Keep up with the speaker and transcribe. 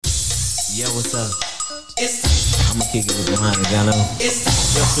Yo, what's up? I'ma kick it with Mohamed Gallo. Yo,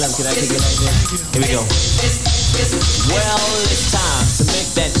 Slim, can I kick it like this? Here we go. Well, it's time to make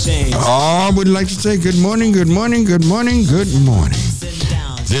that change. I would like to say good morning, good morning, good morning, good morning.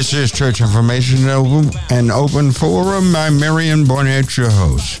 This is Church Information and Open Forum. I'm Marion Barnett, your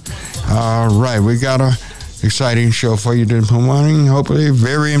host. All right, we got a exciting show for you this morning. Hopefully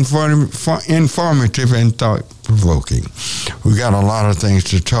very informative and thought-provoking. We got a lot of things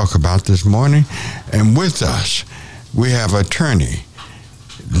to talk about this morning. And with us, we have attorney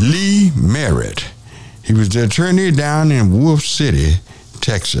Lee Merritt. He was the attorney down in Wolf City,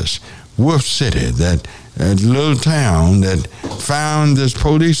 Texas. Wolf City, that little town that found this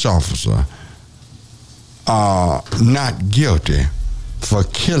police officer not guilty for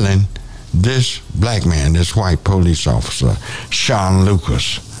killing this black man, this white police officer, Sean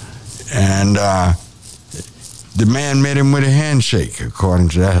Lucas. And the man met him with a handshake, according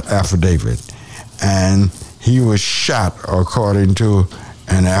to that affidavit. And he was shot, according to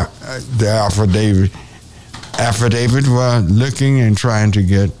the affidavit was looking and trying to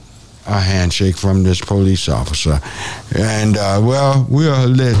get a handshake from this police officer. And, we'll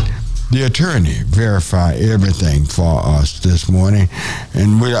let the attorney verify everything for us this morning.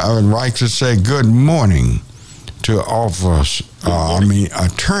 And I would like to say good morning to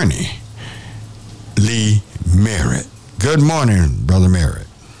attorney Lee Merritt. Good morning, Brother Merritt.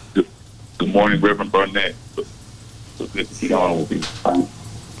 Good morning, Reverend Barnett. So good to see y'all with you.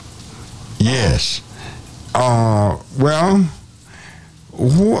 Yes. Well,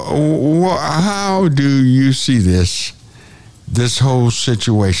 how do you see this whole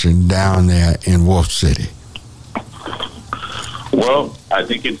situation down there in Wolf City? Well, I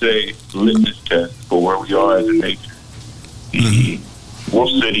think it's a litmus test for where we are as a nation. The Wolf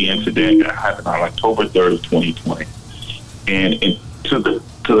City incident happened on October 3rd of 2020. And to the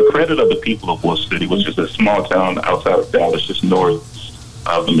credit of the people of Wolf City, which is a small town outside of Dallas, just north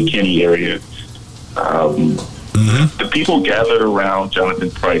of the McKinney area, the people gathered around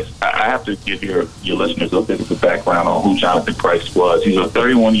Jonathan Price. I have to give your listeners a bit of a background on who Jonathan Price was. He's a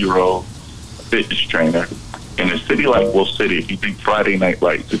 31-year-old fitness trainer. In a city like Wolf City, if you think Friday Night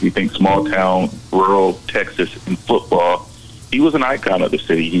Lights, if you think small town, rural Texas and football, he was an icon of the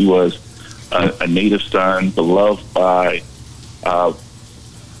city. He was a native son, beloved by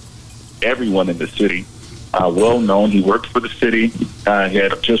everyone in the city. Well known. He worked for the city. He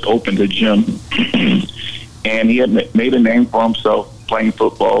had just opened a gym. And he had made a name for himself playing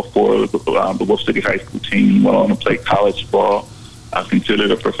football for the Wolf City High School team. He went on to play college ball,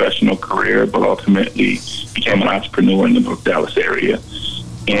 considered a professional career, but ultimately became an entrepreneur in the North Dallas area.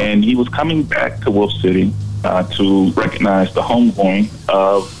 And he was coming back to Wolf City to recognize the homegoing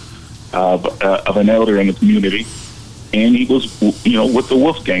of an elder in the community. And he was, with the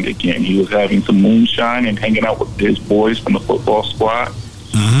Wolf Gang again. He was having some moonshine and hanging out with his boys from the football squad.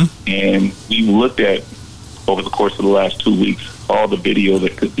 Mm-hmm. And we looked at, over the course of the last 2 weeks, all the video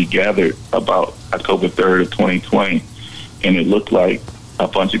that could be gathered about October 3rd of 2020. And it looked like a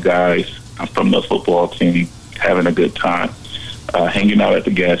bunch of guys from the football team having a good time, hanging out at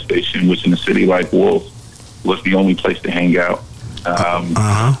the gas station, which in a city like Wolf was the only place to hang out.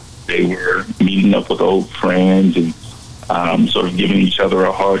 They were meeting up with old friends and sort of giving each other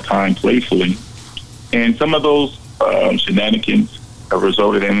a hard time playfully. And some of those shenanigans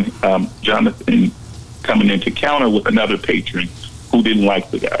resulted in Jonathan coming into counter with another patron who didn't like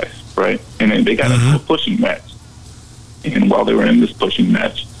the guys, right? And then they got into a pushing match. And while they were in this pushing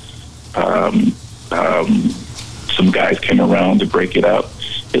match, some guys came around to break it up.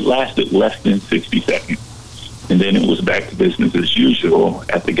 It lasted less than 60 seconds. And then it was back to business as usual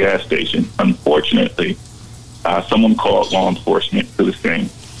at the gas station. Unfortunately, someone called law enforcement to the scene.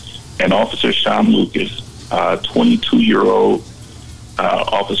 And Officer Sean Lucas, 22-year-old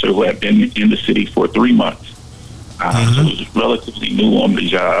officer who had been in the city for 3 months, so was relatively new on the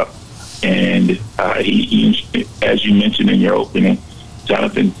job. And he, as you mentioned in your opening,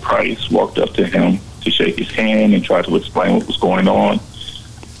 Jonathan Price walked up to him to shake his hand and try to explain what was going on.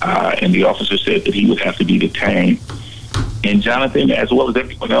 And the officer said that he would have to be detained. And Jonathan, as well as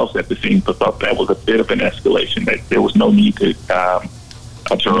everyone else at the scene, thought that was a bit of an escalation, that there was no need to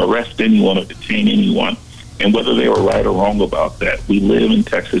arrest anyone or detain anyone. And whether they were right or wrong about that, we live in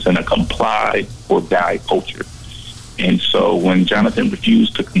Texas in a comply or die culture. And so when Jonathan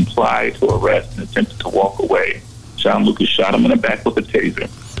refused to comply to arrest and attempted to walk away, Sean Lucas shot him in the back with a taser.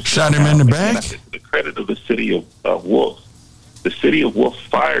 Shot him in the back? To the credit of the city of Wolf, the city of Wolf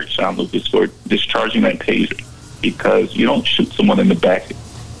fired Sean Lucas for discharging that taser, because you don't shoot someone in the back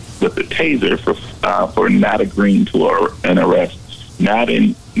with a taser for not agreeing to an arrest, not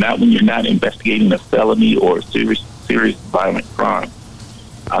in not when you're not investigating a felony or a serious violent crime.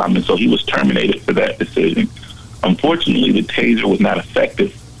 And so he was terminated for that decision. Unfortunately, the taser was not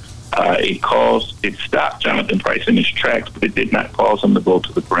effective. It stopped Jonathan Price in his tracks, but it did not cause him to go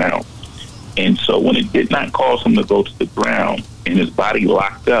to the ground. And so when it did not cause him to go to the ground and his body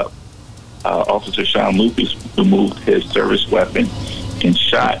locked up, Officer Sean Lucas removed his service weapon and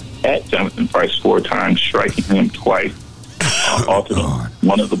shot at Jonathan Price 4 times, striking him twice, altering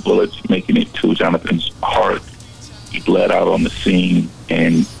one of the bullets, making it to Jonathan's heart. He bled out on the scene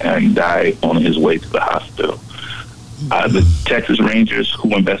and died on his way to the hospital. The Texas Rangers,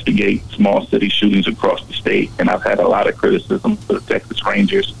 who investigate small city shootings across the state, and I've had a lot of criticism for the Texas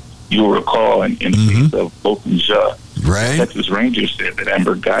Rangers. You'll recall in the case of Bolton Juh, right? Texas Rangers said that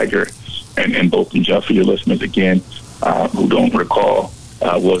Amber Geiger and Bolton Juh, for your listeners again who don't recall,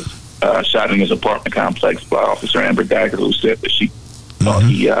 was shot in his apartment complex by Officer Amber Geiger, who said that she thought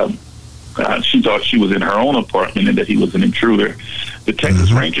she thought she was in her own apartment and that he was an intruder. The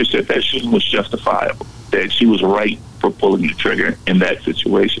Texas Rangers said that shooting was justifiable, that she was right for pulling the trigger in that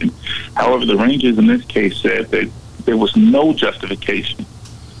situation. However, the Rangers in this case said that there was no justification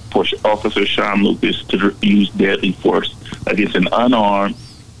for Officer Sean Lucas to use deadly force against an unarmed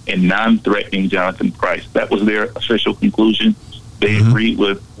and non-threatening Jonathan Price. That was their official conclusion. They agreed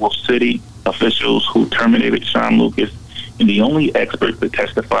with Wolf City officials who terminated Sean Lucas, and the only expert that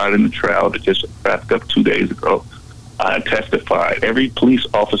testified in the trial that just wrapped up 2 days ago testified. Every police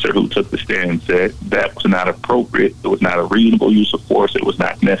officer who took the stand said that was not appropriate, it was not a reasonable use of force, it was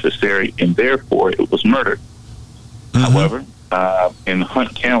not necessary, and therefore it was murder. However, in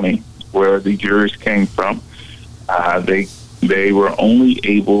Hunt County, where the jurors came from, they were only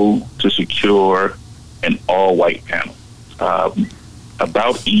able to secure an all-white panel,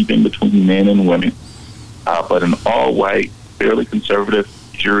 about even between men and women, but an all-white, fairly conservative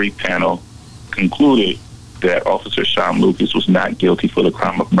jury panel concluded that Officer Sean Lucas was not guilty for the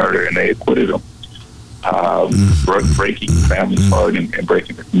crime of murder, and they acquitted him, breaking the family's heart and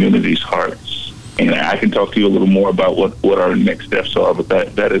breaking the community's heart. And I can talk to you a little more about what our next steps are, but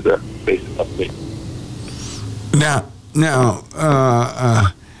that is a basic update. Now,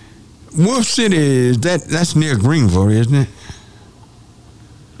 Wolf City, that's near Greenville, isn't it?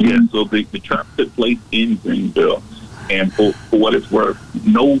 Yeah, so the trial took place in Greenville, and for what it's worth,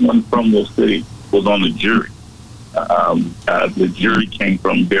 no one from Wolf City was on the jury. The jury came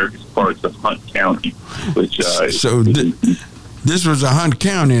from various parts of Hunt County, which this was a Hunt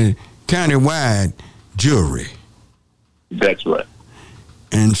countywide jury. That's right.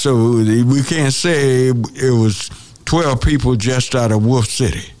 And so we can't say it was 12 people just out of Wolf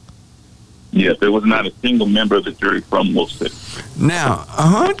City. Yes, there was not a single member of the jury from Wolf City. Now, a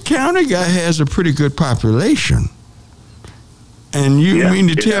Hunt County guy has a pretty good population. And you mean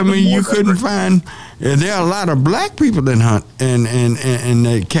to tell me you couldn't find, there are a lot of black people in Hunt in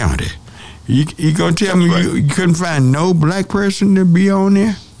that county. You gonna tell me you couldn't find no black person to be on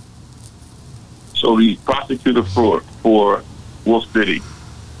there? So the prosecutor for Wolf City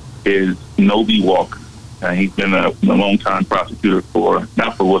is Noby Walker. He's been a long-time prosecutor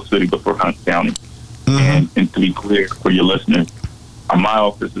not for Wolf City, but for Hunt County. And to be clear for your listeners, my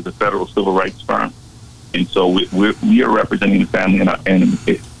office is a federal civil rights firm. And so we are representing the family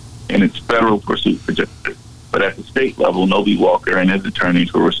in its federal pursuit for justice. But at the state level, Noby Walker and his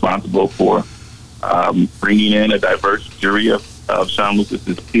attorneys were responsible for bringing in a diverse jury of Sean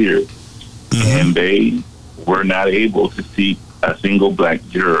Lucas's peers. And they were not able to seat a single black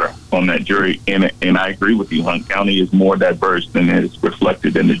juror on that jury. And I agree with you, Hunt County is more diverse than is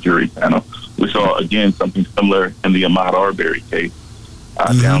reflected in the jury panel. We saw, again, something similar in the Ahmaud Arbery case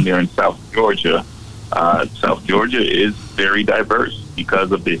down there in South Georgia. South Georgia is very diverse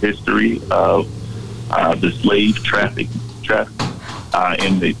because of the history of the slave traffic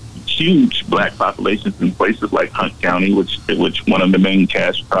and the huge black populations in places like Hunt County, which one of the main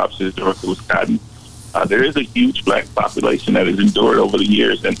cash crops is Georgia was cotton. There is a huge black population that has endured over the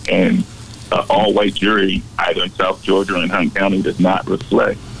years, and all-white jury, either in South Georgia or in Hunt County, does not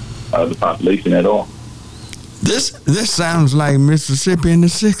reflect the population at all. This sounds like Mississippi in the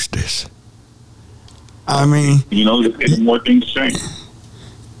 60s. I mean... there's more things change.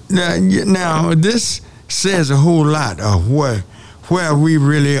 Now, this says a whole lot of where we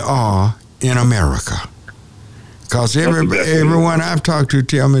really are in America. Because everyone I've talked to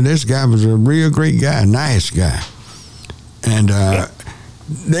tell me this guy was a real great guy, nice guy. And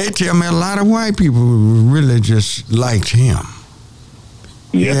they tell me a lot of white people really just liked him.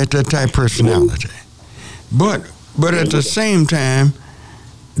 He had that type of personality. But at the same time,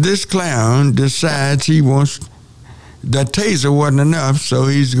 this clown decides he wants that taser wasn't enough, so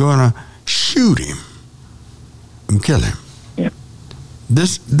he's going to shoot him and kill him. Yeah.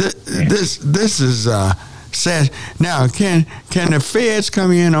 This is sad. Now, can the feds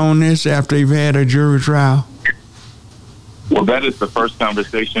come in on this after they've had a jury trial? Well, that is the first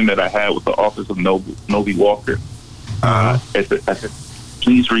conversation that I had with the Office of Novi Walker. I said,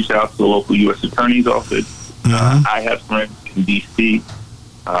 please reach out to the local U.S. Attorney's Office. I have friends in D.C.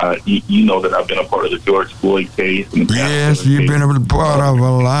 You know that I've been a part of the George Floyd case. And the yes, you've been a part of a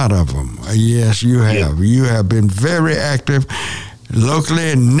lot of them. Yes, you have. Yeah. You have been very active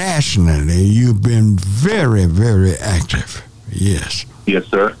locally and nationally. You've been very, very active. Yes. Yes,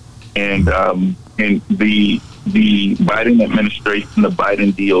 sir. And the Biden administration, the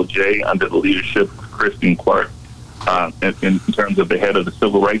Biden DOJ, under the leadership of Kristen Clark, in terms of the head of the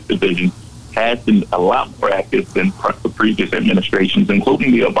Civil Rights Division, has been a lot more active than the previous administrations,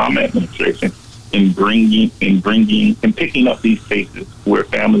 including the Obama administration, in picking up these cases where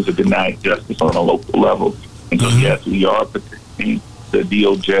families are denied justice on a local level. And so, yes, we are petitioning the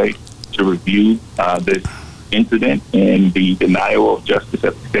DOJ to review this incident and the denial of justice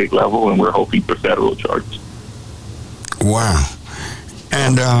at the state level, and we're hoping for federal charges. Wow.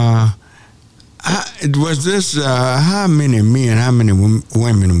 And was this, how many men, how many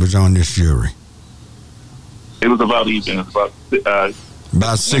women was on this jury? It was about even. It was about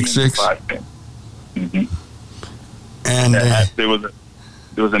 6'6"? Mm-hmm. And there was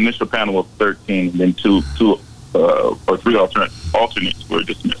an initial panel of 13, and then two or three alternates were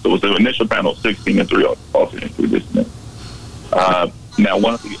dismissed. There was an initial panel of 16, and 3 alternates were dismissed. Now,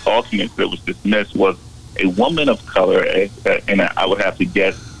 one of the alternates that was dismissed was a woman of color, and I would have to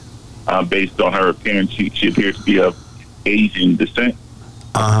guess, based on her appearance, she appears to be of Asian descent.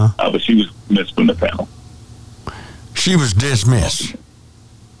 But she was dismissed from the panel. She was dismissed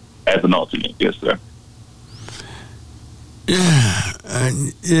as an alternate, yes, sir. Yeah,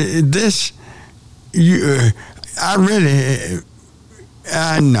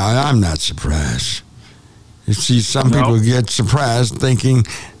 I'm not surprised. You see, some people get surprised thinking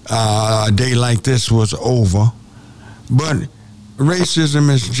a day like this was over, but racism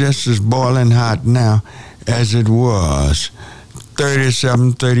is just as boiling hot now as it was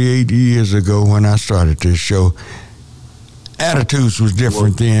 37, 38 years ago when I started this show. Attitudes was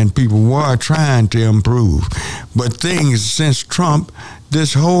different then. People were trying to improve. But things, since Trump,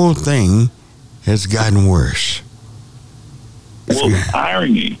 this whole thing has gotten worse. Well, the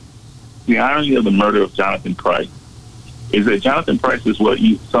irony of the murder of Jonathan Price is that Jonathan Price is what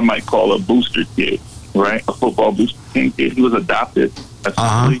some might call a booster kid, right? A football booster kid. He was adopted,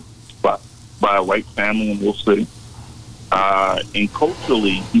 essentially, by a white family in Wolf City. And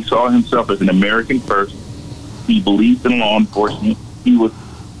culturally, he saw himself as an American first. He believed in law enforcement. He was,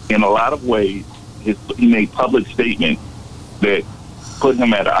 in a lot of ways, he made public statements that put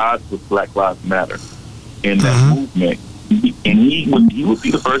him at odds with Black Lives Matter in that movement. And he would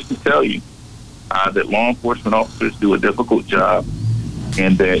be the first to tell you that law enforcement officers do a difficult job,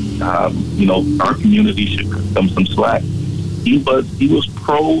 and that our community should cut them some slack. He was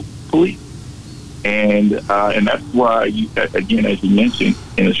pro-police, and that's why, again, as you mentioned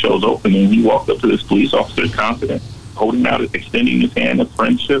in the show's opening, he walked up to this police officer confident, holding out, extending his hand of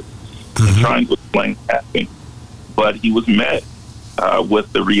friendship, and trying to explain what's happening. But he was met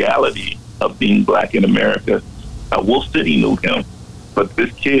with the reality of being Black in America. Wolf City knew him, but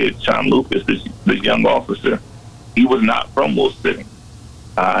this kid, Sean Lucas, this young officer, he was not from Wolf City.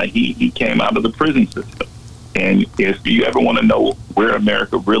 He came out of the prison system. And if you ever want to know where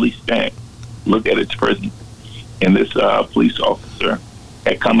America really stands, look at its prisons. And this police officer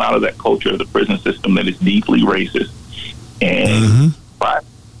had come out of that culture of the prison system that is deeply racist and violent.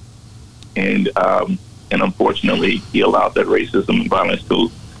 And unfortunately, he allowed that racism and violence to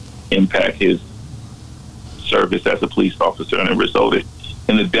impact his service as a police officer, and it resulted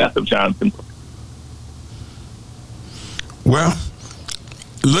in the death of Jonathan. Well,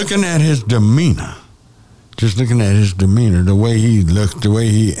 looking at his demeanor, the way he looks, the way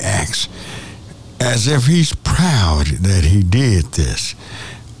he acts, as if he's proud that he did this.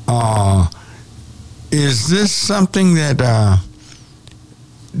 Is this something that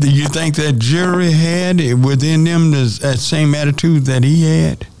do you think that jury had within them that same attitude that he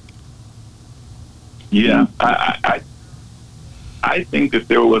had? Yeah, I think that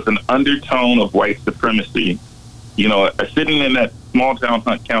there was an undertone of white supremacy, sitting in that small town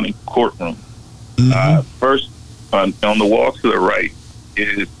Hunt County courtroom. First, on the wall to the right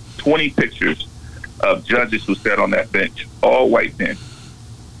is 20 pictures of judges who sat on that bench, all white men.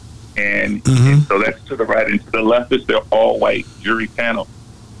 And so that's to the right, and to the left is their all-white jury panel.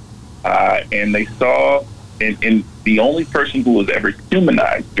 And they saw and the only person who was ever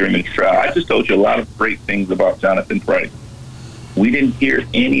humanized during the trial. I just told you a lot of great things about Jonathan Price. We didn't hear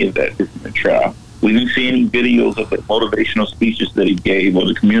any of that during the trial. We didn't see any videos of the motivational speeches that he gave or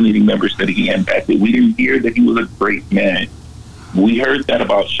the community members that he impacted. We didn't hear that he was a great man. We heard that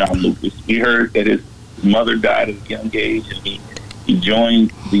about Sean Lucas. We heard that his mother died at a young age, and he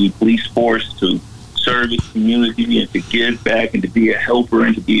joined the police force to serve his community and to give back and to be a helper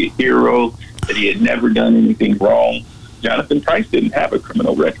and to be a hero, that he had never done anything wrong. Jonathan Price didn't have a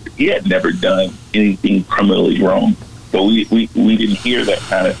criminal record. He had never done anything criminally wrong. So we didn't hear that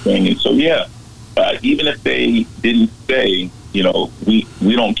kind of thing. And so, even if they didn't say,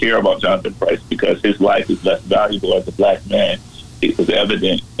 we don't care about Jonathan Price because his life is less valuable as a black man, it was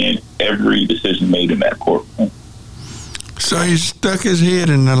evident in every decision made in that courtroom. So he stuck his head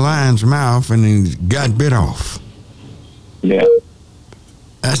in the lion's mouth and he got bit off. Yeah.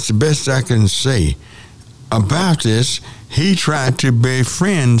 That's the best I can say. About this, he tried to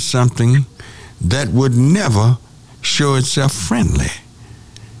befriend something that would never show itself friendly.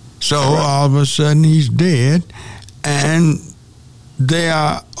 So all of a sudden he's dead, and they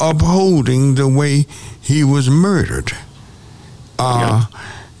are upholding the way he was murdered. What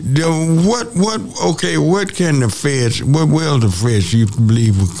can the feds, what will the feds, you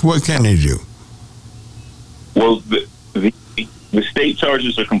believe, what can they do? Well, the state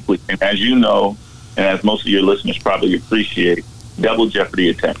charges are complete. And as you know, and as most of your listeners probably appreciate, double jeopardy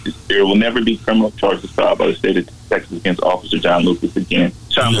attaches. There will never be criminal charges filed by the state of Texas against Officer John Lucas again.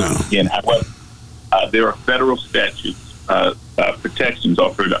 However, there are federal statutes, protections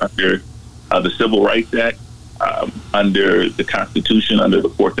offered under the Civil Rights Act, under the Constitution, under the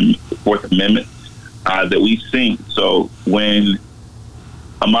Fourth Amendment, that we've seen. So when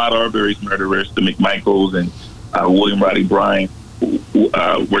Ahmaud Arbery's murderers, the McMichaels and William Roddy Bryan,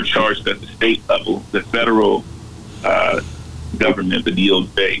 were charged at the state level, the federal government, the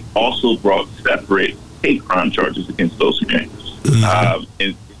DOJ, also brought separate hate crime charges against those men. Mm-hmm.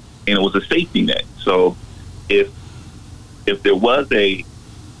 And it was a safety net. So if there was a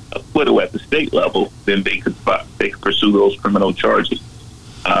acquittal at the state level, then they could pursue those criminal charges.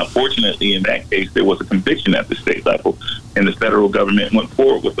 Fortunately, in that case, there was a conviction at the state level, and the federal government went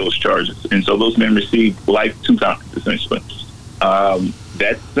forward with those charges. And so those men received life 2 times, essentially.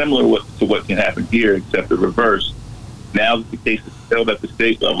 That's similar to what can happen here, except the reverse. Now that the case is held at the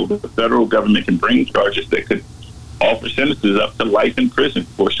state level, the federal government can bring charges that could offer sentences up to life in prison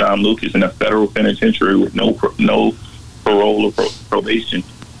for Sean Lucas in a federal penitentiary with no parole or probation.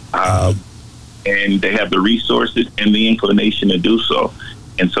 And they have the resources and the inclination to do so.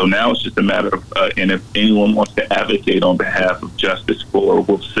 And so now it's just a matter of, and if anyone wants to advocate on behalf of justice for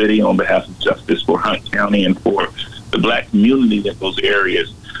Wolf City, on behalf of justice for Hunt County, and for the black community in those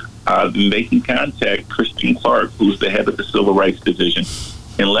areas, then they can contact Kristen Clark, who's the head of the Civil Rights Division,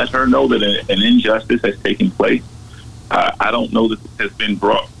 and let her know that an injustice has taken place. I don't know that this has been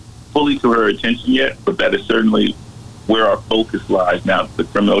brought fully to her attention yet, but that is certainly where our focus lies now that the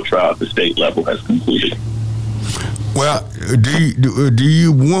criminal trial at the state level has concluded. Well, do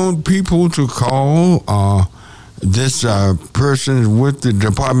you want people to call this person with the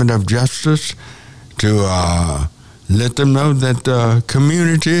Department of Justice to let them know that the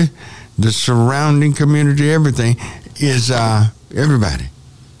community, the surrounding community, everything is everybody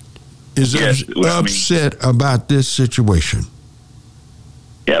is upset about this situation?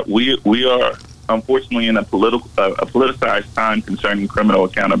 Yeah, we are unfortunately in a politicized time concerning criminal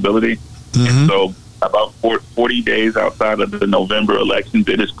accountability. Mm-hmm. And so about 40 days outside of the November elections,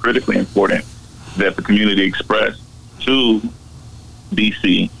 it is critically important that the community express to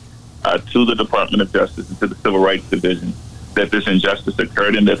D.C., to the Department of Justice and to the Civil Rights Division that this injustice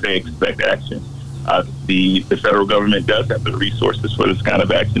occurred and that they expect action. The federal government does have the resources for this kind of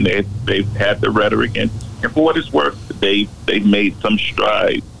action. They've had the rhetoric, and for what it's worth, they've made some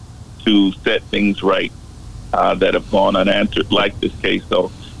strides to set things right that have gone unanswered, like this case.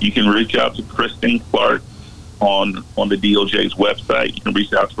 So you can reach out to Kristen Clark on the DOJ's website. You can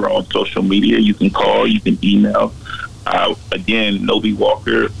reach out to her on social media. You can call. You can email. Again, Nobi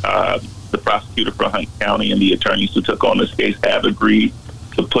Walker, the prosecutor for Hunt County, and the attorneys who took on this case have agreed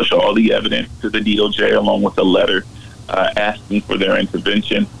to push all the evidence to the DOJ along with a letter asking for their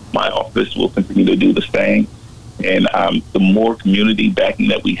intervention. My office will continue to do the same. And the more community backing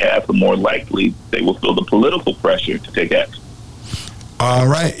that we have, the more likely they will feel the political pressure to take action. All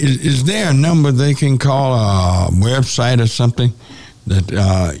right. Is there a number they can call, a website or something that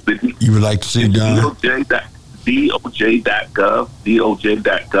you would like to see done? DOJ.gov,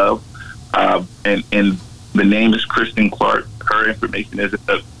 and the name is Kristen Clark. her information is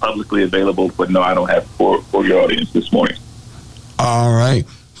publicly available, but no, I don't have for your audience this morning. All right.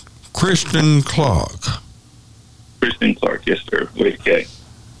 Kristen Clark. Kristen Clark, yes, sir, with K.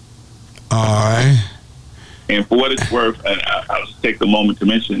 All right. And for what it's worth, I'll just take the moment to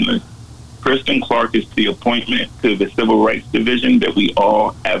mention this. Kristen Clark is the appointment to the Civil Rights Division that we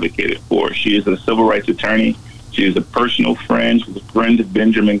all advocated for. She is a civil rights attorney. She is a personal friend. She's a friend to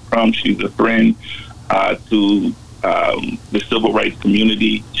Benjamin Crump. She's a friend to the civil rights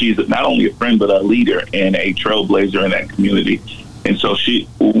community. She's not only a friend, but a leader and a trailblazer in that community. And so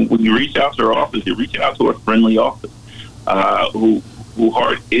when you reach out to her office, you're reaching out to a friendly office who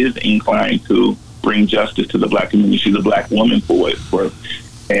heart is inclined to bring justice to the Black community. She's a Black woman for what it's worth.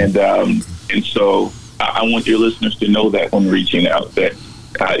 And so I want your listeners to know that when reaching out, that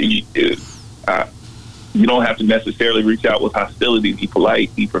you don't have to necessarily reach out with hostility, be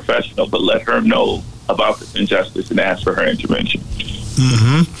polite, be professional, but let her know about this injustice and ask for her intervention.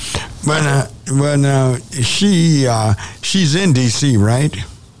 Mm-hmm. But now she's in D.C., right?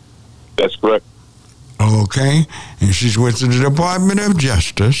 That's correct. Okay, and she's with the Department of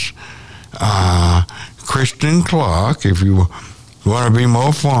Justice. Kristen Clark, if you want to be more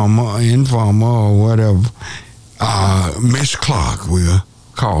informal, or whatever, Miss Clark, we'll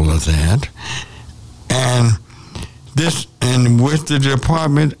call her that. And with the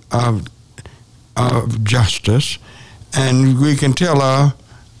Department of Justice, and we can tell her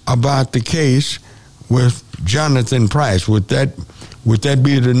about the case with Jonathan Price. Would that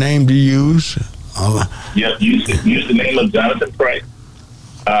be the name to use? Yeah, use the name of Jonathan Price,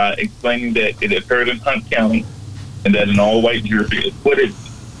 explaining that it occurred in Hunt County and that an all-white jury acquitted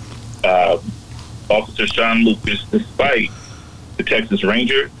Officer Sean Lucas despite the Texas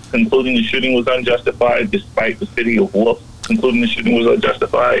Ranger concluding the shooting was unjustified, despite the city of Wolf concluding the shooting was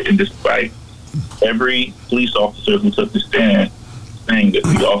unjustified, and despite every police officer who took the stand saying that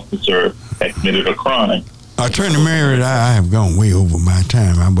the officer had committed a crime. Attorney Merritt, I have gone way over my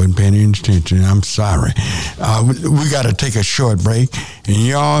time. I wasn't paying any attention. I'm sorry. We got to take a short break. And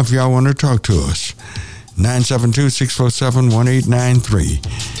y'all, if y'all want to talk to us, 972-647-1893.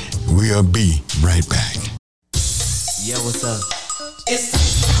 We'll be right back. Yo, what's up? I'm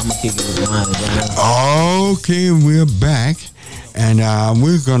going to kick it with mine again. Okay, we're back. And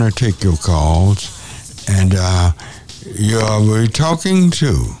we're going to take your calls. And we're talking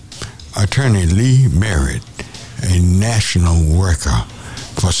to Attorney Lee Merritt, a national worker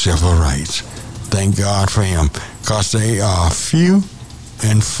for civil rights. Thank God for him, because they are few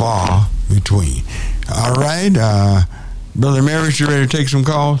and far between. All right, Brother Merritt, you ready to take some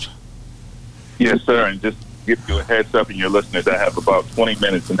calls? Yes, sir, and just give you a heads up and your listeners, I have about 20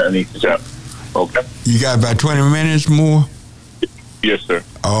 minutes underneath the job. Okay? You got about 20 minutes more? Yes, sir.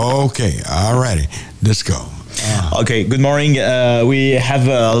 Okay, all righty. Let's go. Okay, good morning. We have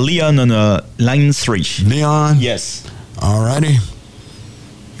Leon on line 3. Leon? Yes. All righty.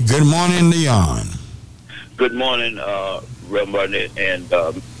 Good morning, Leon. Good morning, Reverend Barnett and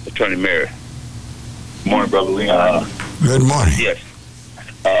Attorney Merritt. Good morning, Brother Leon. Good morning. Yes.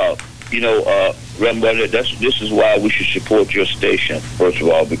 Reverend Barnett, this is why we should support your station, first of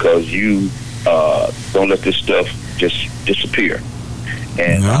all, because you don't let this stuff just disappear.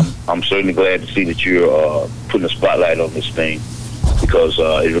 And I'm certainly glad to see that you're putting a spotlight on this thing, because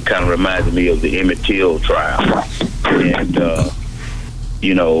it kind of reminded me of the Emmett Till trial. And,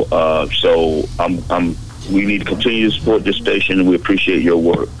 so we need to continue to support this station, and we appreciate your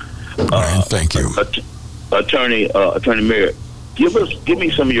work. Thank you. Attorney Merritt, give me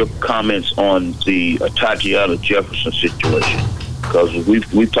some of your comments on the Tatiana Jefferson situation, because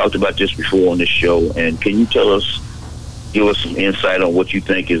we've talked about this before on this show, and can you give us some insight on what you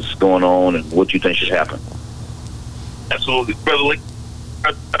think is going on and what you think should happen? Absolutely. Brother Lee,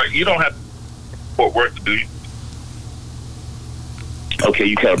 you don't have Fort Worth, do you? Okay,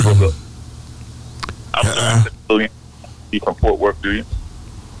 you kind of broke up. You from Fort Worth, do you?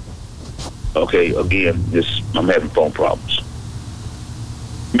 Okay, again, I'm having phone problems.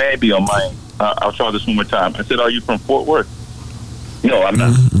 Maybe on mine. I'll try this one more time. I said, are you from Fort Worth? No, I'm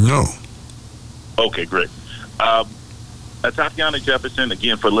not. No. Okay, great. Tatiana Jefferson,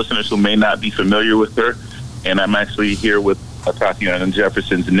 again, for listeners who may not be familiar with her, and I'm actually here with Tatiana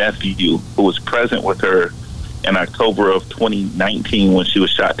Jefferson's nephew, who was present with her in October of 2019 when she was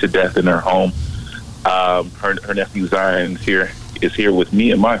shot to death in her home. Her nephew Zion is here with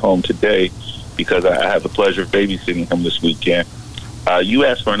me in my home today because I have the pleasure of babysitting him this weekend. You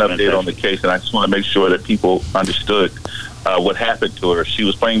asked for an update on the case, and I just want to make sure that people understood what happened to her. She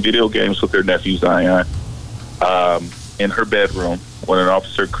was playing video games with her nephew Zion in her bedroom when an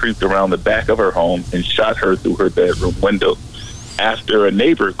officer creeped around the back of her home and shot her through her bedroom window. after a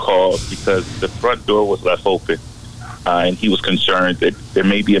neighbor called because the front door was left open. And he was concerned that there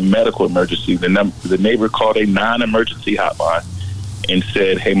may be a medical emergency. The neighbor called a non-emergency hotline and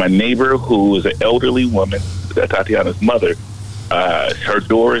said, hey, my neighbor, who is an elderly woman, Tatiana's mother, her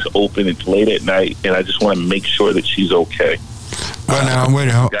door is open. It's late at night, and I just want to make sure that she's okay. Well, now,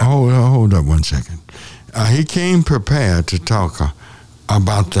 wait, hold up 1 second. He came prepared to talk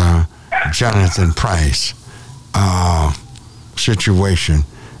about the Jonathan Price situation.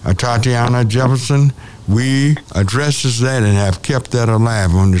 Tatiana Jefferson, we addresses that and have kept that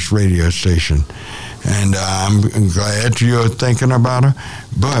alive on this radio station. And I'm glad you're thinking about her.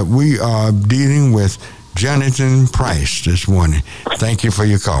 But we are dealing with Jonathan Price this morning. Thank you for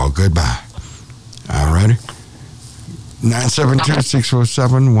your call. Goodbye. All righty.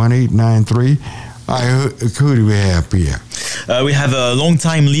 972-647-1893. Who do we have here? We have a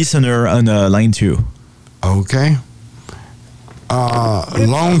long-time listener on line 2. Okay.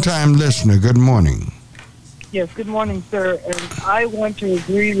 Long-time listener. Good morning. Yes, good morning, sir. And I want to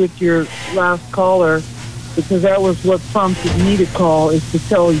agree with your last caller because that was what prompted me to call, is to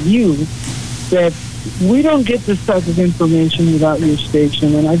tell you that we don't get this type of information without your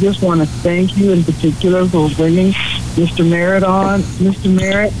station. And I just want to thank you in particular for bringing Mr. Merritt on. Mr.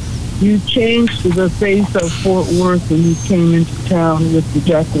 Merritt, you changed the face of Fort Worth when you came into town with the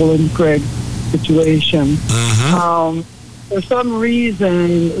Jacqueline Craig situation. Mm-hmm. For some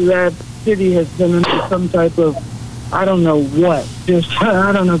reason, that city has been under some type of, I don't know what,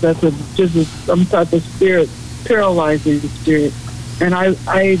 I don't know if that's some type of spirit, paralyzing spirit. And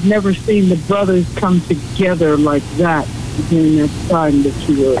I've never seen the brothers come together like that during that time that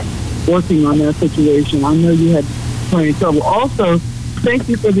you were working on that situation. I know you had plenty of trouble. Also, thank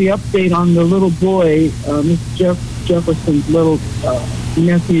you for the update on the little boy, Mr. Jefferson's little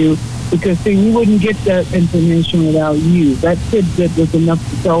nephew, because, see, we wouldn't get that information without you. That tidbit was enough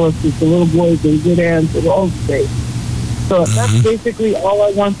to tell us that the little boy's in good hands at all states. So that's basically all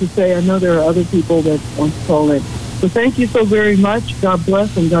I want to say. I know there are other people that want to call in. So thank you so very much. God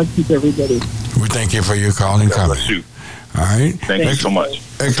bless, and God keep everybody. We thank you for your call and God comment. bless you. All right. Thank you so much.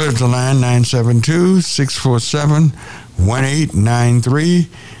 Eclipse the line, 972-647-1893.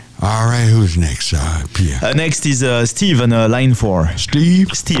 All right, who's next, Pierre? Next is Steve on line 4.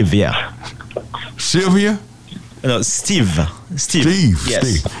 Steve? Steve, yeah. Sylvia? No, Steve. Steve. Yes.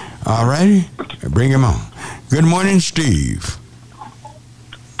 Steve. All righty. Bring him on. Good morning, Steve.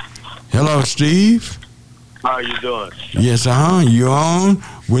 Hello, Steve. How are you doing? Yes, you on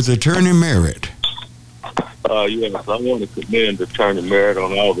with Attorney Merritt. Yes, I want to commend Attorney Merritt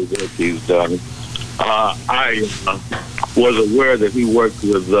on all the work he's done. I was aware that he worked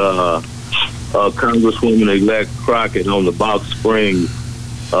with Congresswoman-elect Crockett on the Box Springs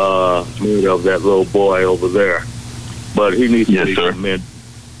murder of that little boy over there. But he needs to be commended.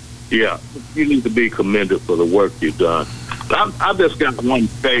 Yeah, you need to be commended for the work you've done. I just got one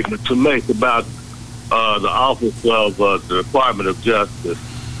statement to make about the Office of the Department of Justice.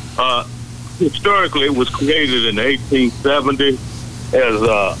 Historically, it was created in 1870 as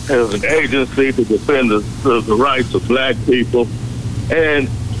an agency to defend the rights of black people. And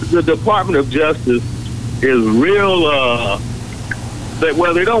the Department of Justice is real,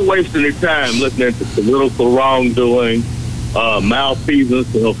 they don't waste any time looking into political wrongdoing,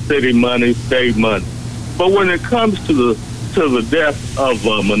 malfeasance of city money, state money. But when it comes to the death of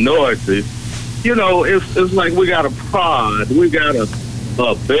minorities, it's like we got to prod, we got to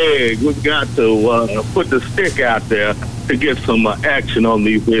beg, we've got to put the stick out there to get some action on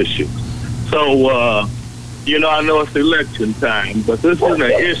these issues. So, I know it's election time, but this is an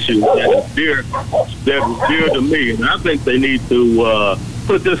issue that is dear to me, and I think they need to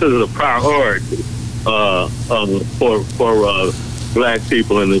put this as a priority for black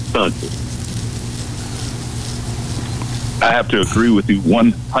people in this country. I have to agree with you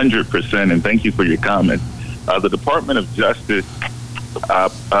 100%, and thank you for your comment. The Department of Justice,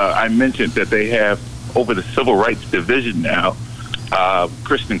 I mentioned that they have, over the Civil Rights Division now,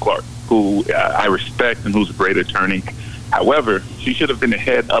 Kristen Clark, who I respect and who's a great attorney. However, she should have been the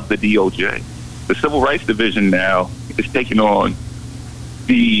head of the DOJ. The Civil Rights Division now is taking on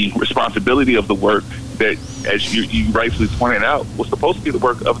the responsibility of the work that, as you rightfully pointed out, was supposed to be the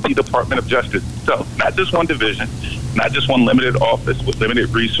work of the Department of Justice itself. Not just one division, not just one limited office with limited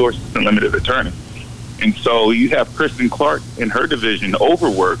resources and limited attorneys. And so you have Kristen Clark in her division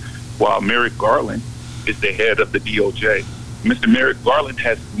overwork, while Merrick Garland is the head of the DOJ. Mr. Merrick Garland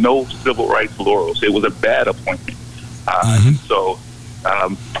has no civil rights laurels. It was a bad appointment. And so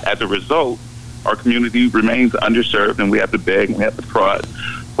as a result, our community remains underserved, and we have to beg and we have to prod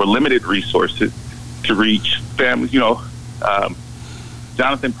for limited resources to reach families,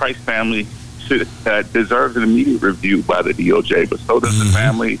 Jonathan Price family deserves an immediate review by the DOJ, but so does the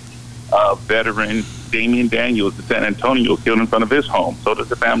family of veteran Damian Daniels in San Antonio killed in front of his home. So does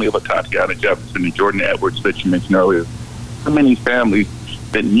the family of Tatiana Jefferson and Jordan Edwards that you mentioned earlier. So many families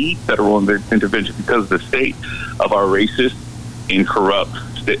that need federal intervention because of the state of our racist and corrupt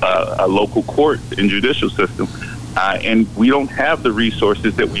local court and judicial system. And we don't have the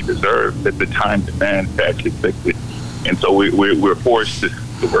resources that we deserve that the time demands to actually fix it. And so we're forced to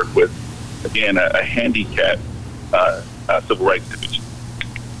work with, again, a handicapped civil rights division.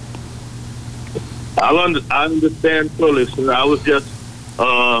 I understand fully, sir. I was just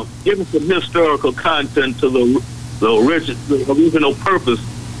giving some historical content to the original purpose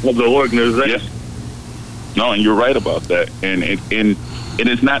of the organization. Yes. No, and you're right about that. And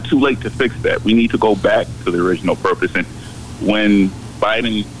it's not too late to fix that. We need to go back to the original purpose. And when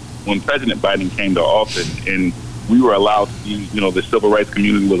President Biden came to office and we were allowed to be, the civil rights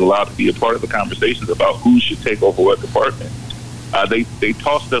community was allowed to be a part of the conversations about who should take over what department. They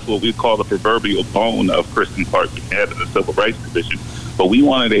tossed us what we call the proverbial bone of Kristen Clark, the head of the Civil Rights Division. But we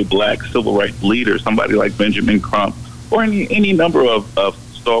wanted a black civil rights leader, somebody like Benjamin Crump, or any number of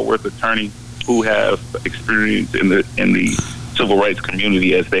stalwart attorneys who have experience in the civil rights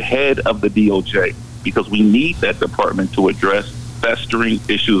community as the head of the DOJ, because we need that department to address festering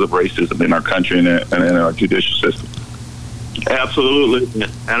issues of racism in our country and in our judicial system. Absolutely,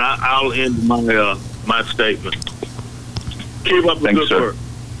 and I'll end my statement. Keep up the good work.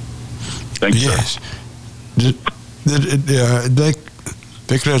 Thank you. Yes.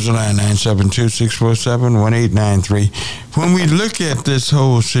 They close the line 972-647-1893. When we look at this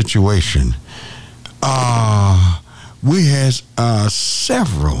whole situation, we have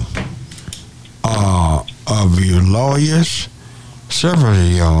several of you lawyers, several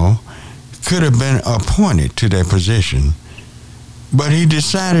of y'all could have been appointed to that position, but he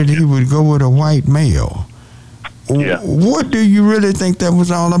decided he would go with a white male. Yeah. What do you really think that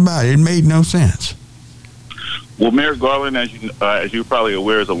was all about? It made no sense. Well, Merrick Garland, as you're probably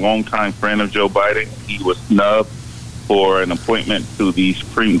aware, is a longtime friend of Joe Biden. He was snubbed for an appointment to the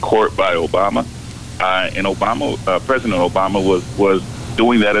Supreme Court by Obama, and President Obama was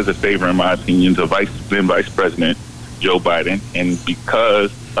doing that as a favor, in my opinion, to then Vice President Joe Biden. And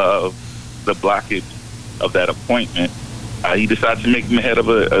because of the blockage of that appointment, he decided to make him head of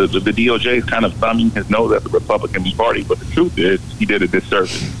the DOJ, kind of thumbing his nose at the Republican Party. But the truth is, he did a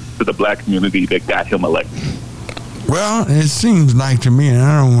disservice to the black community that got him elected. Well, it seems like to me, and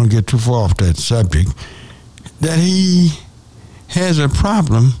I don't want to get too far off that subject, that he has a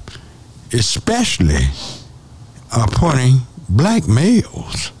problem, especially appointing black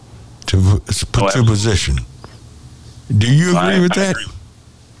males to position. Do you agree with that?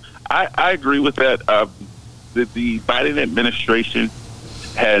 I agree with that. The Biden administration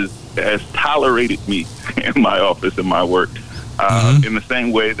has tolerated me in my office and my work in the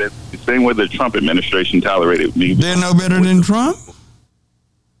same way that the Trump administration tolerated me. They're no better than Trump?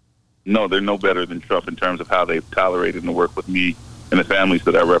 No, they're no better than Trump in terms of how they've tolerated and worked with me and the families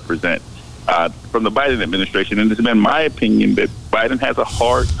that I represent. From the Biden administration, and it's been my opinion that Biden has a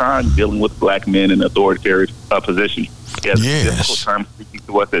hard time dealing with black men in authoritarian positions. He has a difficult time speaking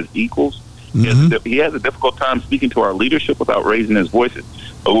to us as equals. He has a difficult time speaking to our leadership without raising his voice,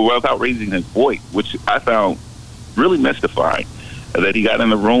 which I found really mystifying. That he got in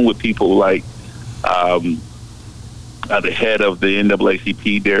the room with people like the head of the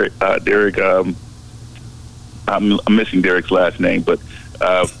NAACP, Derek. I'm missing Derek's last name, but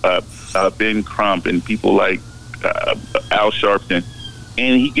Ben Crump and people like Al Sharpton,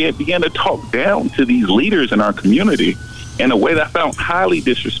 and he began to talk down to these leaders in our community in a way that I found highly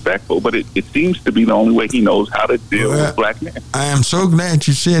disrespectful, but it seems to be the only way he knows how to deal with black men. I am so glad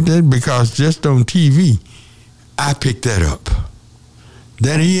you said that, because just on TV, I picked that up.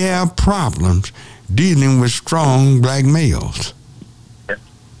 That he have problems dealing with strong black males.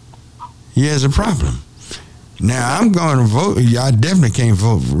 He has a problem. Now, I'm going to vote. I definitely can't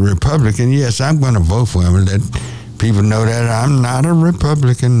vote Republican. Yes, I'm going to vote for him. Let people know that I'm not a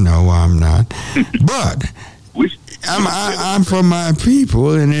Republican. No, I'm not. But I'm for my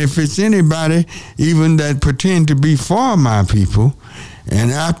people, and if it's anybody even that pretend to be for my people,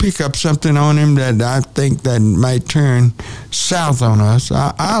 and I pick up something on him that I think that might turn south on us,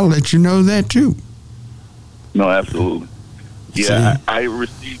 I'll let you know that too. No, absolutely. Yeah, I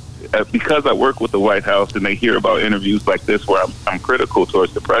received, because I work with the White House and they hear about interviews like this where I'm critical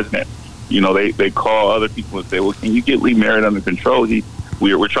towards the president. They call other people and say, well, can you get Lee Merritt under control?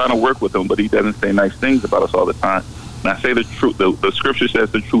 We're trying to work with him, but he doesn't say nice things about us all the time. And I say the truth. The scripture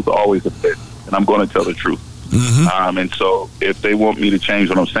says the truth always offends, and I'm going to tell the truth. And so if they want me to change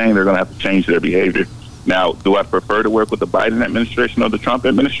what I'm saying, they're going to have to change their behavior. Now, do I prefer to work with the Biden administration or the Trump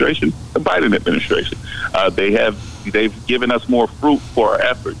administration? The Biden administration. They've given us more fruit for our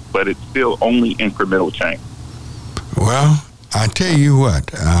effort, but it's still only incremental change. Well, I tell you what,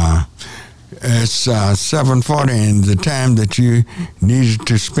 it's 7:40, and the time that you needed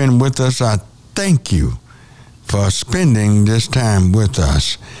to spend with us, I thank you for spending this time with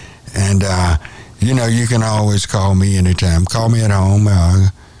us. And, you can always call me anytime. Call me at home.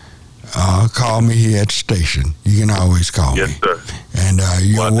 Call me here at the station. You can always call me. Yes, sir. And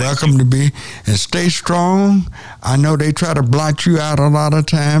you're welcome to be. And stay strong. I know they try to block you out a lot of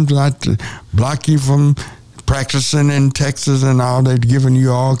times, like to block you from practicing in Texas and all. They're giving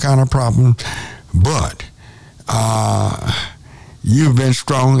you all kind of problems. But you've been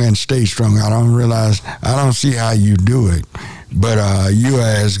strong and stay strong. I don't see how you do it. But you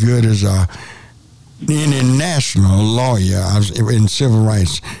are as good as any national lawyer in civil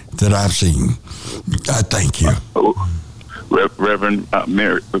rights that I've seen. I thank you. Reverend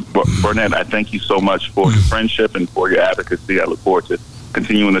Burnett, I thank you so much for your friendship and for your advocacy. I look forward to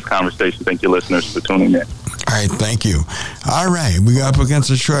continuing this conversation. Thank you, listeners, for tuning in. All right, thank you. All right, we got up against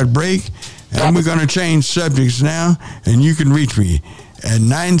a short break, and we're going to change subjects now, and you can reach me at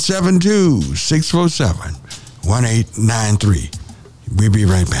 972-647-1893. We'll be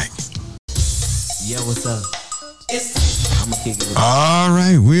right back. Yo, what's up? I'ma kick it with All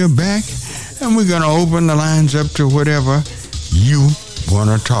right, we're back, and we're going to open the lines up to whatever you want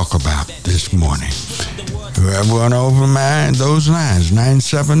to talk about this morning. Whoever want to open those lines,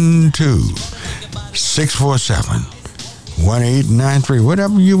 972-647-1893,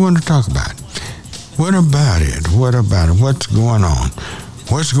 whatever you want to talk about. What about it? What's going on?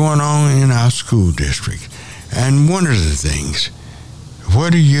 What's going on in our school district? And one of the things,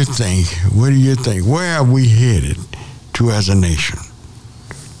 what do you think? Where are we headed to as a nation?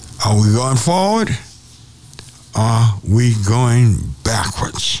 Are we going forward? Or are we going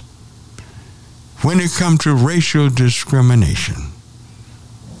backwards? When it comes to racial discrimination,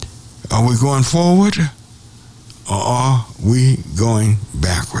 are we going forward or are we going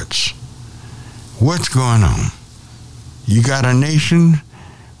backwards? What's going on? You got a nation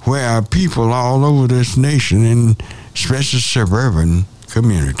where people all over this nation, in especially suburban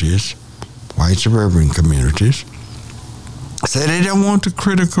communities, white suburban communities, say they don't want the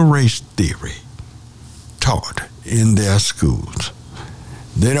critical race theory taught in their schools.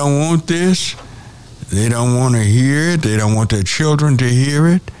 They don't want this. They don't want to hear it. They don't want their children to hear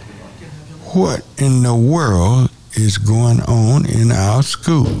it. What in the world is going on in our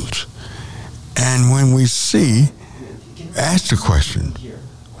schools? And when we ask the question,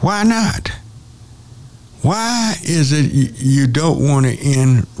 why not? Why is it you don't want to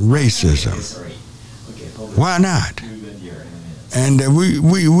end racism? Why not? And we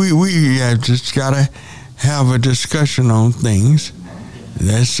have just got to have a discussion on things.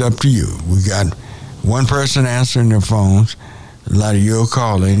 That's up to you. We got one person answering the phones. A lot of you are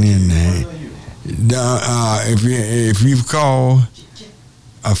calling, and if you've called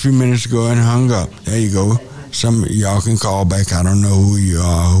a few minutes ago and hung up, there you go. Some of y'all can call back. I don't know who you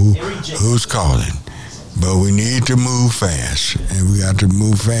are, who's calling. But we need to move fast, and we got to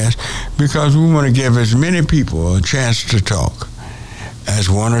move fast because we want to give as many people a chance to talk as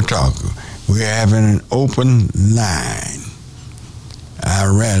want to talk. We're having an open line. I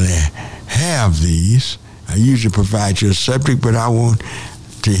rarely have these. I usually provide you a subject, but I want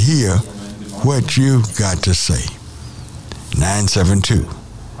to hear what you got to say.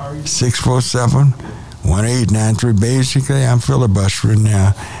 972-647-1893. Basically, I'm filibustering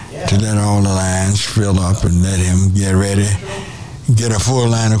now to let all the lines fill up and let him get ready, get a full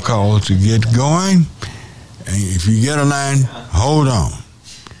line of calls to get going. And if you get a line, hold on.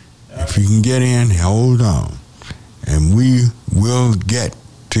 If you can get in, hold on. And we will get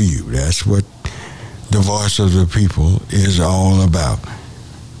to you. That's what the voice of the people is all about.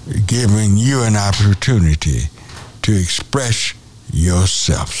 Giving you an opportunity to express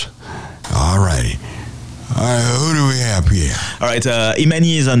yourselves. All righty. All right, who do we have here? All right,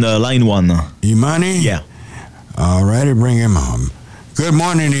 Imani is on the line 1. Imani? Yeah. All righty, bring him on. Good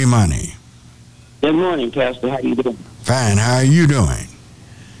morning, Imani. Good morning, Pastor. How you doing? Fine. How are you doing?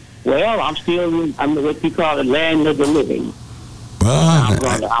 Well, I'm what you call the land of the living. Well,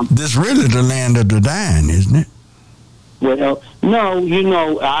 this really the land of the dying, isn't it? Well,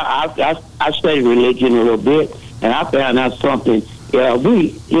 no, I studied religion a little bit, and I found out something. If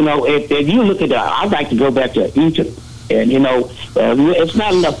you look at I'd like to go back to Egypt, and it's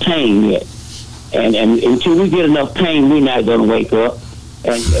not enough pain yet, and until we get enough pain, we're not going to wake up.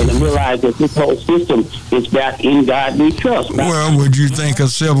 and realize that this whole system is back in God we trust. Well, would you think a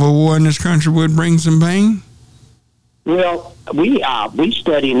civil war in this country would bring some pain? Well, we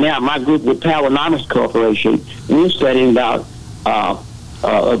studying now. My group with Powernomics Corporation, we're studying about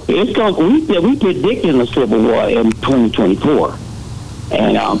we predicting a civil war in 2024,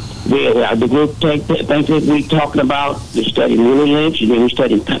 and the group things that we talking about. We're studying Willie Lynch, and then we're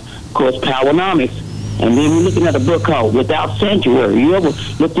studying, of course, Powernomics, and then we're looking at a book called Without Sanctuary. You ever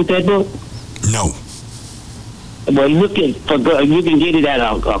looked at that book? No. Well, you can get it at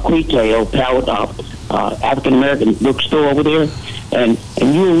a Quito African American bookstore over there, and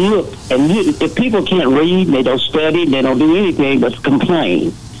you look, and if people can't read, they don't study, they don't do anything but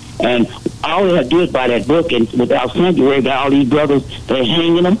complain. And all they have to do is buy that book, and Without Sanctuary, got all these brothers, they're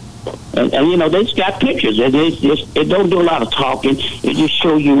hanging them, and they just got pictures. It don't do a lot of talking. It just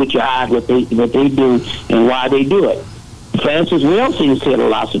show you with your eyes what they do and why they do it. Frances Wilson said a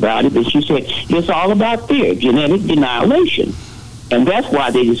lot about it, but she said it's all about fear, genetic annihilation. And that's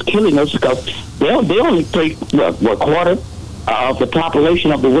why they're just killing us, because they only take a quarter of the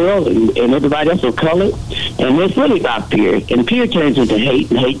population of the world, and everybody else of color. And it's really about fear. And fear turns into hate,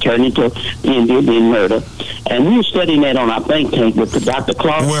 and hate turns into envy and murder. And we were studying that on our think tank with Dr.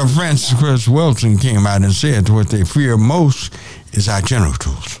 Clark. Well, Frances Wilson came out and said what they fear most is our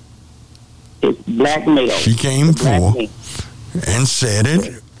genitals. It's blackmail. She came forward and said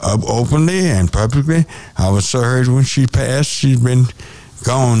it openly and publicly. I was so hurt when she passed. She's been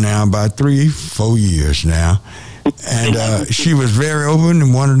gone now about 3-4 years now. And she was very open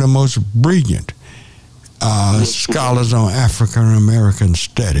and one of the most brilliant scholars on African American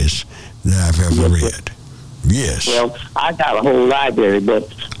studies that I've ever read. Yes. Well, I got a whole library, but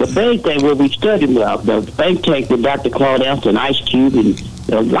the main thing what we studied about, the think tank with Dr. Claude Elson, Ice Cube, and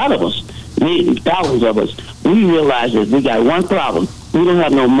a lot of us, thousands of us, we realized that we got one problem. We don't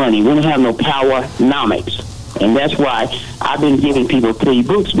have no money. We don't have no Powernomics. And that's why I've been giving people free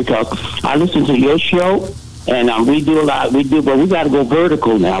books, because I listen to your show, and we do a lot. But we got to go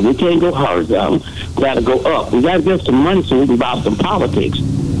vertical now. We can't go horizontal. We got to go up. We got to get some money so we can buy some politics.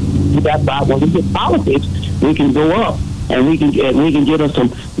 When we get politics, we can go up, and we can get us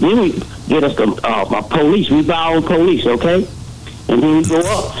some. Then we get us some police. We buy our own police, okay? And then we go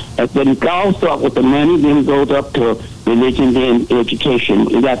up. And then it all starts with the money. Then it goes up to religion, then education.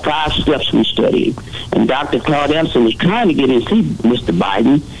 We got 5 steps we studied. And Dr. Claude Elson is trying to get in see Mr.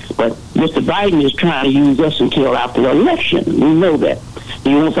 Biden, but Mr. Biden is trying to use us until after the election. We know that.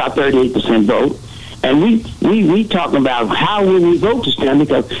 He wants our 38% vote. And we talking about how will we vote to stand,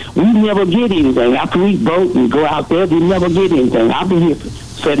 because we never get anything. After we vote and go out there, we never get anything. I've been here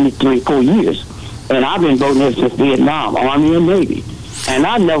for 4 years. And I've been voting here since Vietnam, Army and Navy. And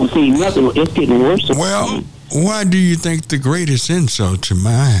I've never seen nothing. It's getting worse. Well, why do you think the greatest insult, to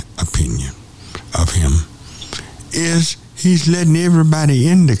my opinion, of him is he's letting everybody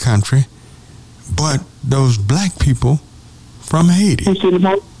in the country but those black people from Haiti?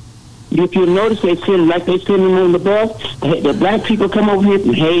 If you notice, they send them on the bus. The black people come over here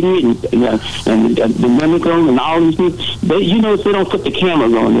from Haiti and the Dominican and all these people. You notice they don't put the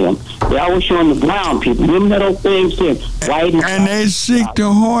cameras on them. They always showing the brown people. Remember that old thing saying white and they seek the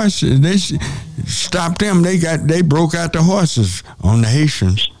horses. They stopped them. They broke out the horses on the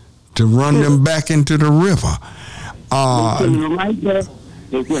Haitians to run them back into the river. They send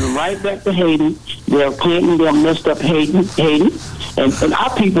them right back to Haiti. They're Clinton. They're messed up Haiti. And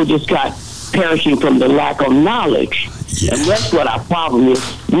our people just got perishing from the lack of knowledge. Yeah. And that's what our problem is.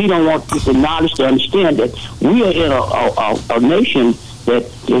 We don't want people knowledge to understand that we are in a nation that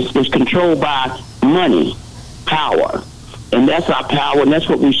is controlled by money, power. And that's our power, and that's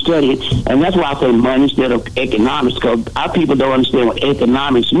what we study. And that's why I say money instead of economics, because our people don't understand what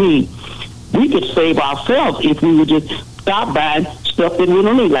economics means. We could save ourselves if we would just stop buying stuff that we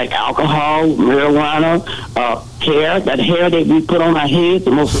don't need, like alcohol, marijuana, hair. That hair that we put on our heads,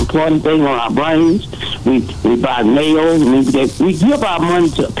 the most important thing on our brains. We buy nails. We give our money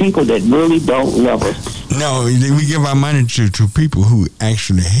to people that really don't love us. No, we give our money to people who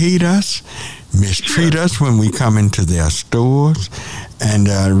actually hate us, mistreat us when we come into their stores, and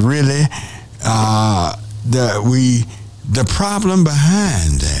really, the problem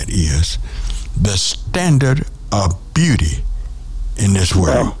behind that is the standard of beauty in this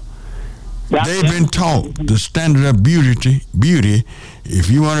world. They've been taught the standard of beauty. If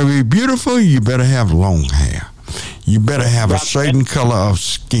you want to be beautiful, you better have long hair. You better have a certain color of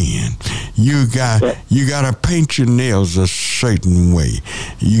skin. You got to paint your nails a certain way.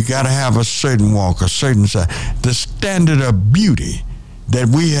 You got to have a certain walk, a certain size. The standard of beauty that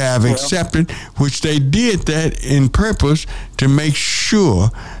we have accepted, which they did that in purpose to make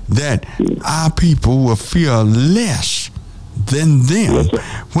sure that our people will feel less than them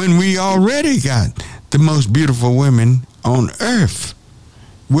when we already got the most beautiful women on earth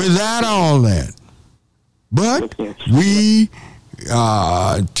without all that. But we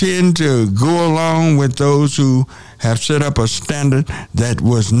tend to go along with those who have set up a standard that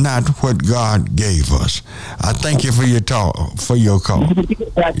was not what God gave us. I thank you for your talk, for your call.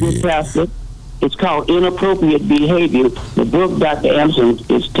 Pastor, it's called inappropriate behavior. The book Dr. Anderson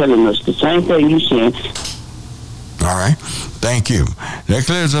is telling us the same thing you're saying. All right. Thank you. That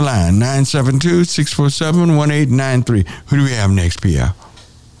clears the line. 972-647-1893. Who do we have next, Pierre?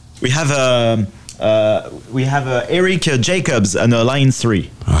 We have Eric Jacobs on line 3.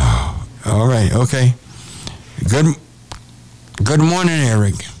 Oh, all right. Okay. Good morning,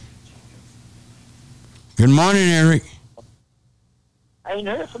 Eric. Good morning, Eric. I ain't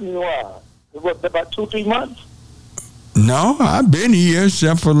heard from you in a while. What, about 2-3 months? No, I've been here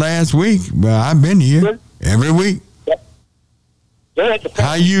except for last week, but I've been here every week.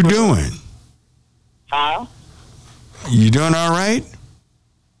 How you doing? How? You doing all right?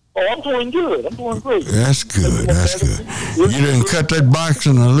 Oh, I'm doing good. I'm doing great. That's good. That's good. You done cut that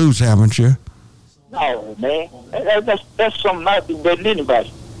boxing loose, haven't you? No, man. That's something I do better than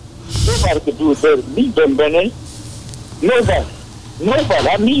anybody. Nobody could do it better than me, Benny. Nobody.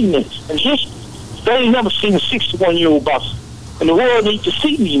 I mean this. And history. They ain't never seen a 61-year-old boxer. And the world needs to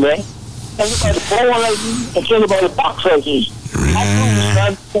see me, man. Everybody born like me and everybody box like me.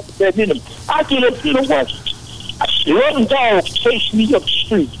 I get up, you know what? 11 dogs chased me up the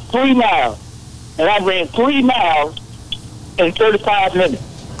street, 3 miles. And I ran 3 miles in 35 minutes.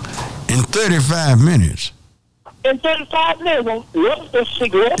 In 35 minutes? In 35 minutes.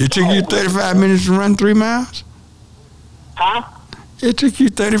 It took you 35 minutes to run 3 miles? Huh? It took you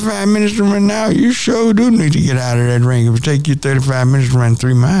 35 minutes to run now. You sure do need to get out of that ring if it take you 35 minutes to run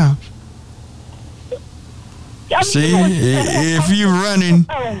 3 miles. See, if you're running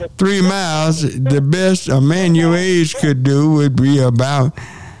 3 miles, the best a man your age could do would be about,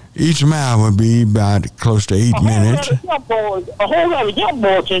 each mile would be about close to 8 minutes. A whole lot of young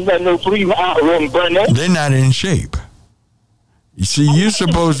boys ain't got no 3 mile run, Burnett. They're not in shape. You see, you're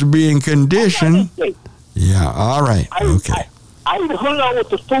supposed to be in condition. Yeah, all right, okay. I eat $100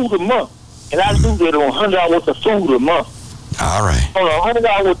 worth of food a month, and I do that on $100 worth of food a month. All right. On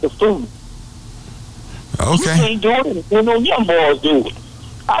 $100 worth of food. Okay. You can't do it. You know, young boys do it.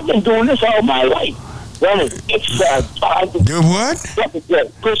 I've been doing this all my life. Running, exercise. Do what?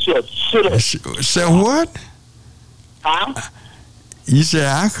 Push up, sit up. So what? Huh? You said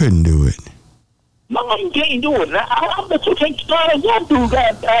I couldn't do it. No, you can't do it. I bet you can't start a young dude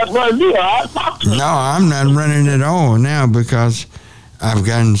that run here. No, I'm not running at all now because I've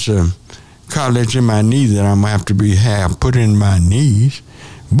gotten some cartilage in my knee that I'm going to have to be put in my knees.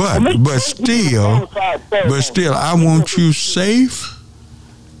 But still, I want you safe.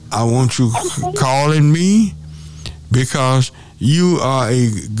 I want you calling me because you are a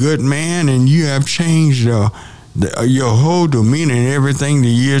good man and you have changed your whole demeanor and everything the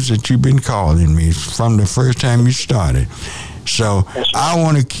years that you've been calling me from the first time you started. So I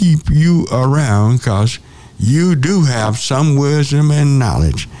want to keep you around because you do have some wisdom and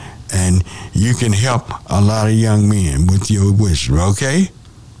knowledge and you can help a lot of young men with your wisdom, okay?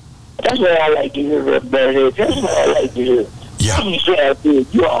 That's what I like to hear, Barry. That's what I like to hear. Yeah.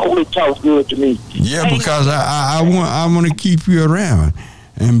 You always talk good to me. Yeah, because I want to keep you around.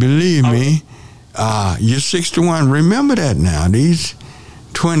 And believe me, you're 61. Remember that now. These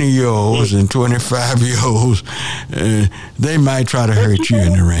 20-year-olds and 25-year-olds, they might try to hurt you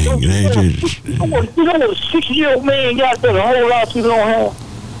in the ring. They just, you know what a 60-year-old man got that a whole lot of people don't have?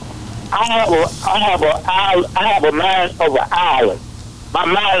 I have a mind of an island. My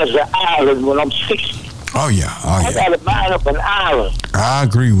mind is an island when I'm 60. Oh, yeah. I got a mind of an island. I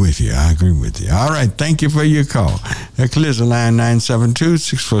agree with you. All right. Thank you for your call. That clears the line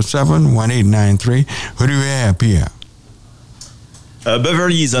 972-647-1893. Who do we have, Pierre?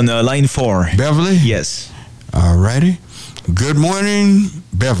 Beverly is on line 4. Beverly? Yes. All righty. Good morning,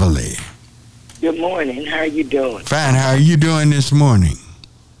 Beverly. Good morning. How are you doing? Fine. How are you doing this morning?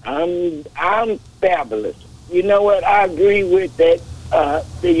 I'm fabulous. You know what? I agree with that.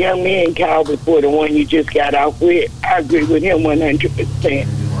 The young man called before, the one you just got off with. I agree with him 100%.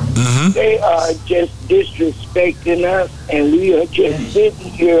 Mm-hmm. They are just disrespecting us, and we are just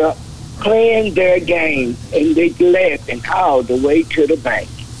sitting here playing their game, and they laughing all the way to the bank.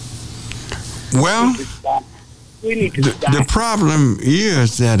 Well, we need to stop. The problem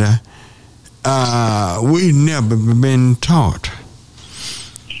is that we never been taught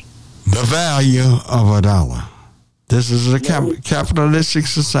the value of a dollar. This is a capitalistic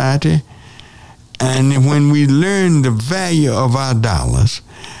society, and when we learn the value of our dollars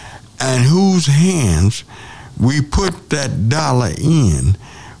and whose hands we put that dollar in,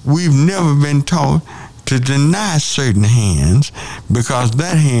 we've never been taught to deny certain hands, because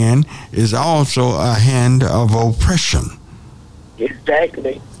that hand is also a hand of oppression.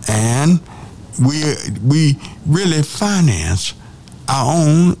 Exactly. And we really finance our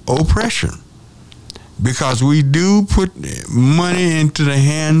own oppression, because we do put money into the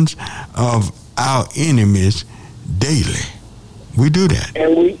hands of our enemies daily. We do that.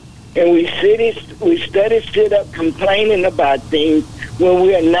 And we sit up complaining about things when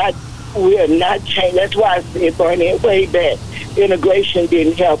we are not changed. That's why I said, Bernie, way back, integration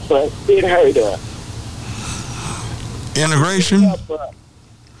didn't help us. It hurt us. Integration?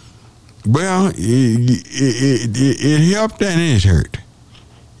 Well, it helped and it hurt.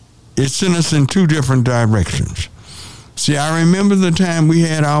 It sent us in two different directions. See, I remember the time we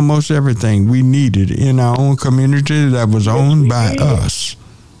had almost everything we needed in our own community that was owned by us.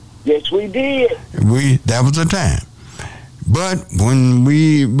 Yes, we did. That was the time. But when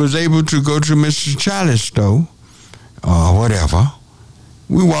we was able to go to Mr. Charlie's store or whatever,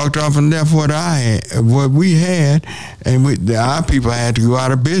 we walked off and left what we had, and our people had to go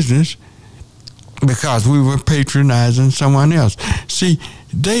out of business because we were patronizing someone else. See,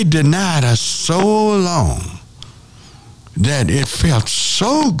 they denied us so long that it felt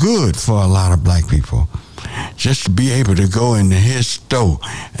so good for a lot of black people just to be able to go into his store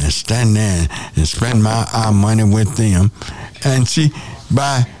and stand there and spend our money with them. And see,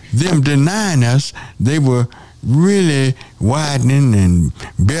 by them denying us, they were really widening and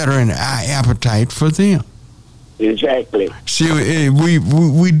bettering our appetite for them. Exactly. See,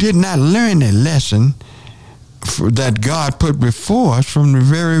 we did not learn a lesson that God put before us from the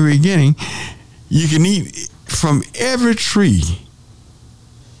very beginning. You can eat from every tree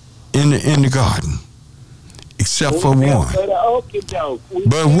in the garden, except for one.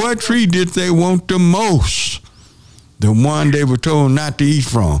 But what tree did they want the most? The one they were told not to eat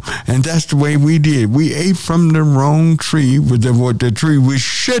from. And that's the way we did. We ate from the wrong tree, with the tree we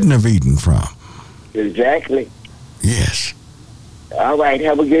shouldn't have eaten from. Exactly. Yes. All right.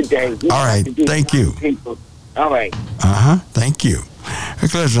 Have a good day. All right. Thank you. People. All right. Thank you.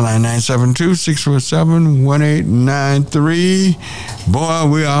 Closing line 972-647-1893. Boy,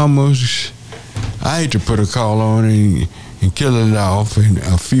 we almost... I hate to put a call on and kill it off in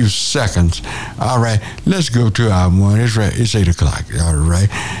a few seconds. All right, let's go to our one. It's 8 o'clock. All right,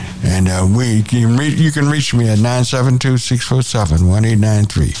 and you can reach me at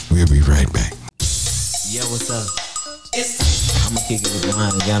 972-647-1893. We'll be right back. Yo, what's up? I'm gonna kick it with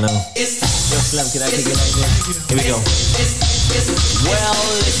mine, y'all know. Yo, Slim, can I kick it like this? Here we go. Well,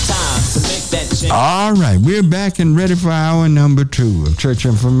 it's time to make that change. All right, we're back and ready for hour number 2 of Church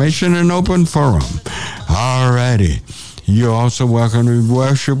Information and Open Forum. All righty. You're also welcome to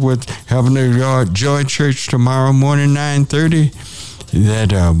worship with Heavenly Joy Church tomorrow morning, 9:30.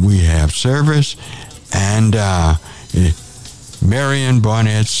 That we have service, and Marion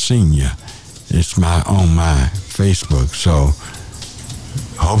Barnett Sr. It's on my Facebook, so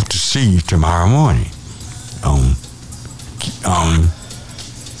hope to see you tomorrow morning on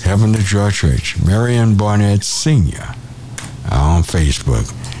Heavenly Joy Church, Marion Barnett Sr. on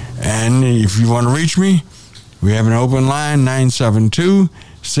Facebook. And if you want to reach me, we have an open line,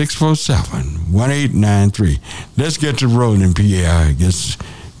 972-647-1893. Let's get to rolling, Pierre. Get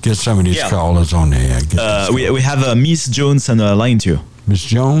some of these callers on there. We have Miss Jones on line 2. Miss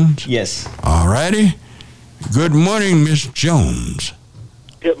Jones? Yes. All righty. Good morning, Miss Jones.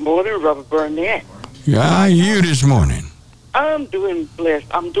 Good morning, Robert Burnett. How are you this morning? I'm doing blessed.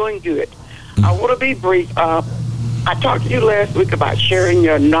 I'm doing good. I want to be brief. I talked to you last week about sharing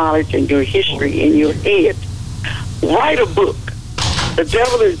your knowledge and your history in your head. Write a book. The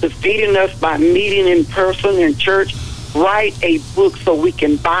devil is defeating us by meeting in person in church. Write a book so we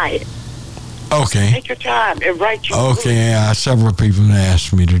can buy it. Okay. Take your time and write your book. Okay, several people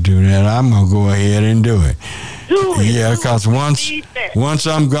asked me to do that. I'm going to go ahead and do it. Do it. Yeah, because once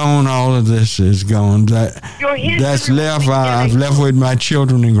I'm gone, all of this is gone. That's left. I've left with my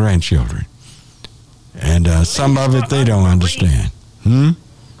children and grandchildren. And some of it they don't understand.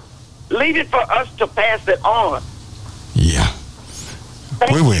 Leave it for us to pass it on. Yeah.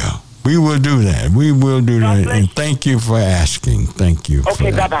 We will. We will do that. We will do that. And thank you for asking. Thank you.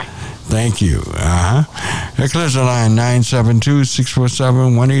 Okay, bye-bye. Thank you. Close the line,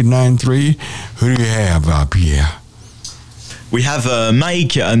 972-647-1893. Who do you have, Pierre? We have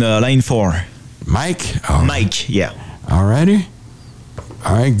Mike on line 4. Mike? Mike, yeah. All righty.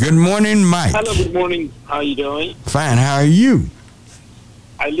 All right. Good morning, Mike. Hello, good morning. How are you doing? Fine. How are you?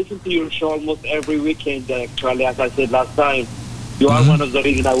 I listen to your show almost every weekend, actually, as I said last time. You are one of the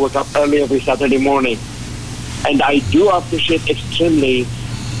reasons I wake up early every Saturday morning. And I do appreciate extremely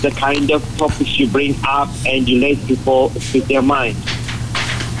the kind of topics you bring up and you let people speak their mind.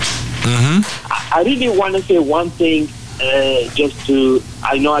 I really want to say one thing,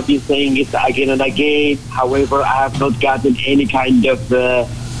 I know I've been saying it again and again. However, I have not gotten any kind of a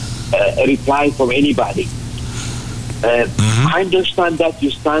reply from anybody. I understand that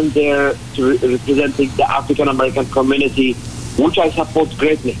you stand there to representing the African American community, which I support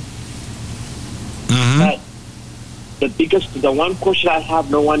greatly. But the one question I have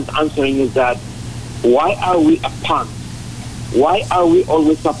no one's answering is that why are we a punk? Why are we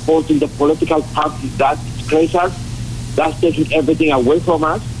always supporting the political parties that disgrace us, that's taking everything away from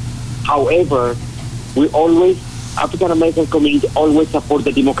us? However, African American community always support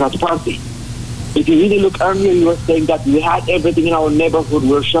the Democratic Party. If you really look earlier, you were saying that we had everything in our neighborhood. We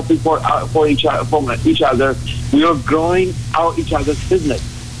were shopping for each other. We were growing each other's business.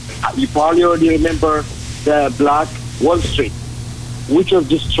 You probably already remember the Black Wall Street, which was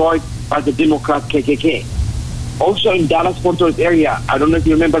destroyed by the Democrat KKK. Also in Dallas-Fort Worth area, I don't know if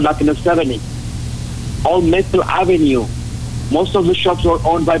you remember, like in the 70s, on Maple Avenue, most of the shops were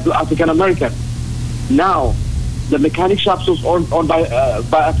owned by African Americans. Now, the mechanic shops was owned by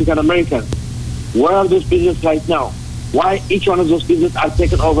African Americans. Where are those businesses right now? Why each one of those businesses are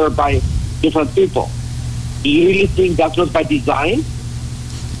taken over by different people? Do you really think that's not by design?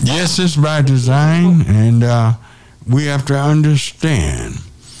 Yes, it's by design, and we have to understand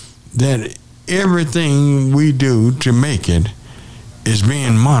that everything we do to make it is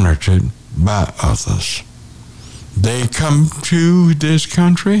being monitored by others. They come to this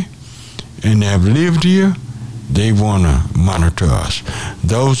country and have lived here. They want to monitor us.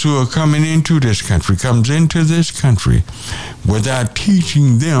 Those who are coming into this country comes into this country without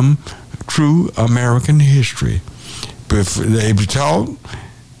teaching them true American history. But they've taught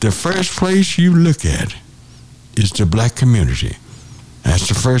the first place you look at is the black community. That's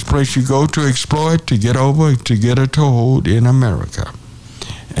the first place you go to exploit, to get over, to get a toehold in America.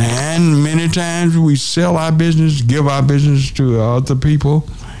 And many times we sell our business, give our business to other people,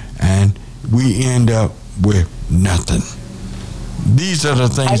 and we end up with nothing. These are the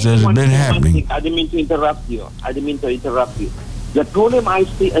things that have been happening. I didn't mean to interrupt you. The problem I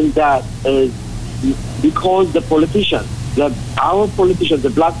see in that is because the politicians, our politicians, the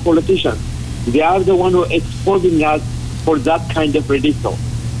black politicians, they are the one who are exposing us for that kind of ridicule.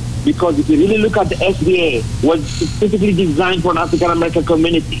 Because if you really look at the SBA, was specifically designed for an African American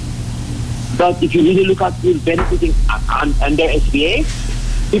community. But if you really look at who's benefiting under SBA,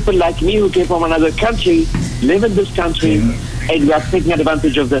 people like me who came from another country live in this country and we are taking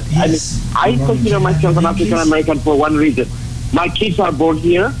advantage of this. Yes. I consider myself an African American for one reason. My kids are born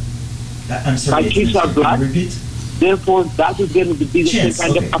here. I'm sorry, my kids are black. Therefore, that is going to be the same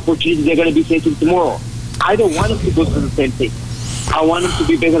kind of opportunity they're going to be facing tomorrow. I don't want them to go through the same thing. I want them to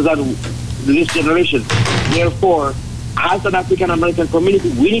be better than this generation. Therefore, as an African American community,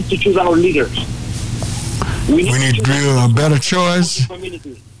 we need to choose our leaders. We need to do a better choice.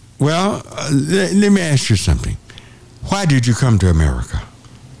 Well, let me ask you something. Why did you come to America?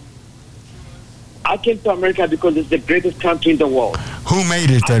 I came to America because it's the greatest country in the world. Who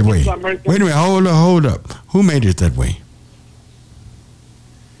made it that way? Wait a minute, hold up. Who made it that way?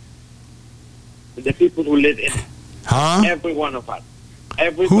 The people who live in it. Huh? Every one of us.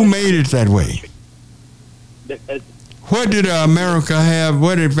 Who made it that way? What did America have?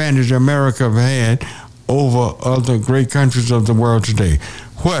 What advantage America have had over other great countries of the world today?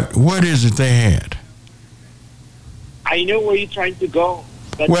 What is it they had? I know where you're trying to go.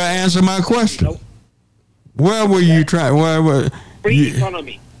 Well, answer my question. Where were you trying? Free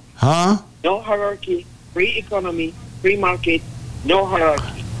economy. Huh? No hierarchy. Free economy. Free market. No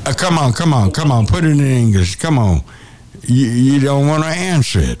hierarchy. Come on. Put it in English. Come on. You don't want to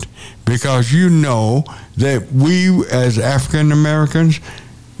answer it because you know that we as African Americans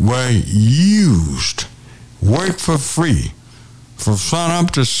were worked for free from sun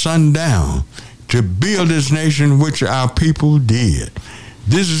up to sundown to build this nation, which our people did.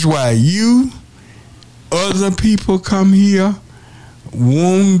 This is why other people come here,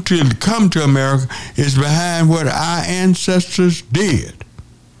 want to come to America, is behind what our ancestors did.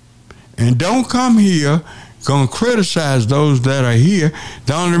 And don't come here going to criticize those that are here.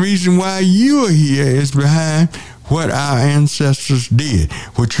 The only reason why you are here is behind what our ancestors did.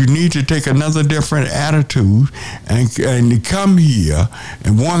 What you need to take another different attitude and come here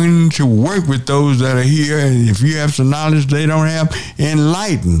and wanting to work with those that are here. And if you have some knowledge they don't have,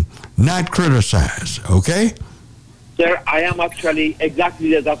 enlighten, not criticize. Okay? Sir, I am actually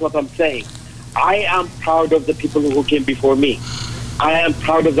exactly that's what I'm saying. I am proud of the people who came before me. I am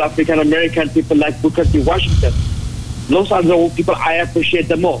proud of the African American people like Booker T. Washington. Those are the people I appreciate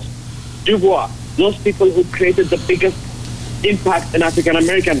the most. Du Bois, those people who created the biggest impact in African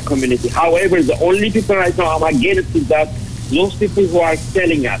American community. However, the only people right now I'm against is that those people who are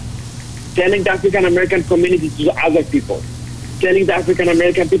telling the African American community to the other people, telling the African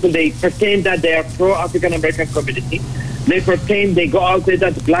American people they pretend that they are pro African American community. They pretend they go out there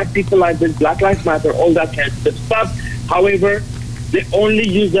that black people are this, Black Lives Matter, all that kind of stuff. However, they only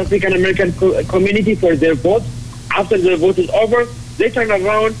use the African American community for their vote. After their vote is over, they turn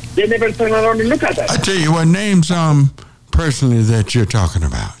around. They never turn around and look at us. I tell you what, name some personally that you're talking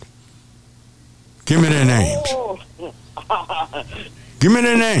about. Give me their names. Give me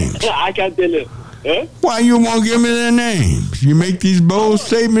their names. I can't tell you. Huh? Why you won't give me their names? You make these bold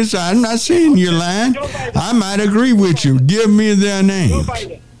statements. I'm not saying you're lying. I might agree with you. Give me their names.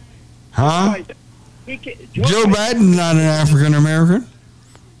 Huh? Joe Biden's not an African American.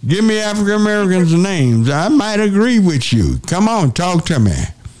 Give me African Americans' names. I might agree with you. Come on, talk to me.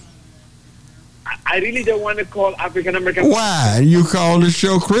 I really don't want to call African American. Why? You call the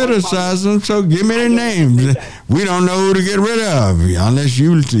show criticizing, so give me their names. We don't know who to get rid of unless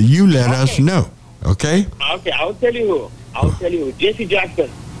you let us know. Okay? Okay, I'll tell you who. Jesse Jackson.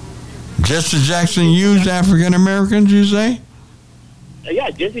 Jesse Jackson used African Americans, you say?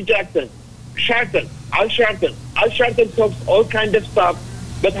 Yeah, Jesse Jackson. Al Sharpton. Al Sharpton talks all kind of stuff,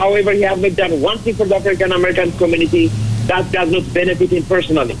 but however, he has not done one thing for the African American community that does not benefit him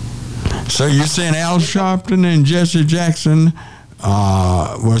personally. So you're saying Al Sharpton and Jesse Jackson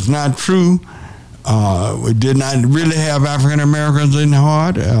was not true? Did not really have African Americans in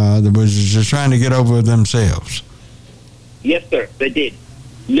heart? They was just trying to get over themselves. Yes, sir, they did.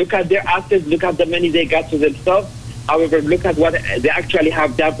 Look at their assets. Look at the money they got to themselves. However, look at what they actually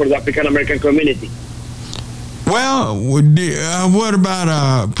have done for the African American community. Well, what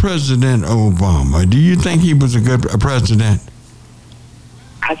about President Obama? Do you think he was a good president?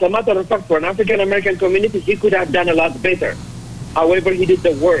 As a matter of fact, for an African American community, he could have done a lot better. However, he did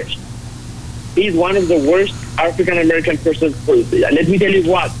the worst. He's one of the worst African American persons. Let me tell you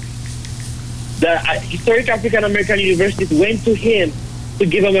what. The historic African American universities went to him to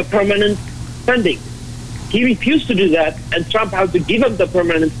give him a permanent funding. He refused to do that, and Trump had to give him the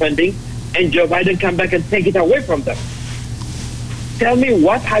permanent funding, and Joe Biden come back and take it away from them. Tell me,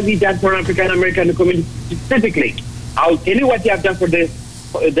 what has he done for African American community specifically? I'll tell you what he have done for the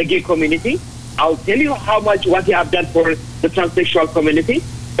gay community. I'll tell you what he have done for the transsexual community.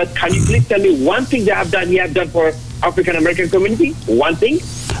 But can you please tell me one thing he have done for African American community? One thing.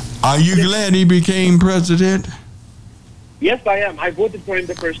 Are you glad he became president? Yes, I am. I voted for him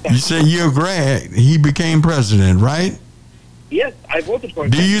the first time. You say you're glad he became president, right? Yes, I voted for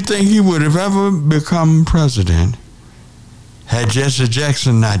him. Do you think he would have ever become president had Jesse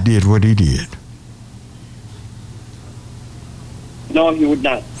Jackson not did what he did? No, he would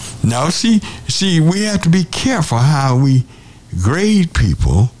not. No, see, we have to be careful how we grade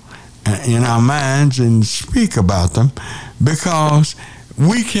people in our minds and speak about them, because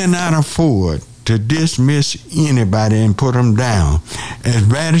we cannot afford to dismiss anybody and put them down. As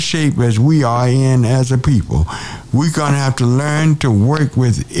bad a shape as we are in as a people, we're going to have to learn to work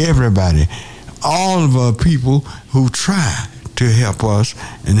with everybody, all of our people who try to help us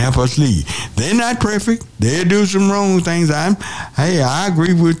and help us lead. They're not perfect. They do some wrong things. I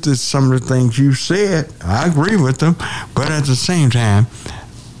agree with some of the things you said. I agree with them. But at the same time,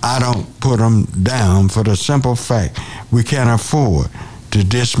 I don't put them down for the simple fact we can't afford to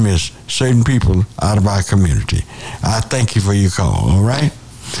dismiss certain people out of our community. I thank you for your call, all right?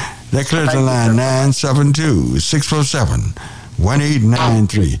 That clears the line,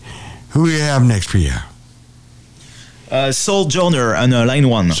 972-647-1893. Who do you have next, Pierre? Sojourner on line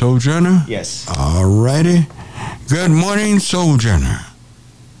 1. Sojourner? Yes. All righty. Good morning, Sojourner.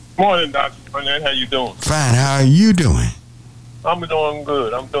 Morning, Dr. Burnett. How you doing? Fine. How are you doing? I'm doing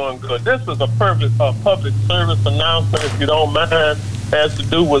good. This is a public service announcement, if you don't mind, has to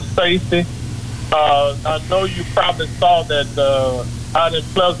do with safety. I know you probably saw that out in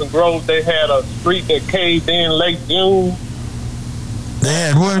Pleasant Grove, they had a street that caved in Lake June. They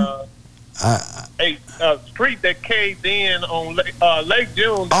had what? A street that caved in on Lake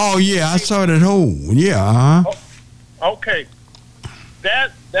June. Oh, yeah, I saw that hole. Yeah, Okay.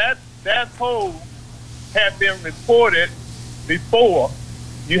 That hole had been reported before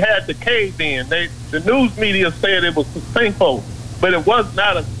you had the cave in. The news media said it was a sinkhole, but it was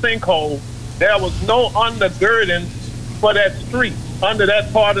not a sinkhole. There was no undergirding for that street, under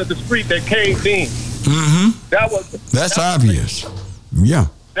that part of the street that caved in. Mm-hmm. That's obvious. Yeah.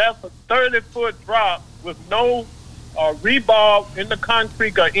 That's a 30-foot drop with no rebar in the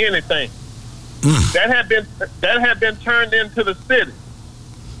concrete or anything. That had been turned into the city.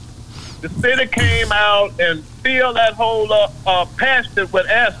 The city came out and filled that hole up, patched it with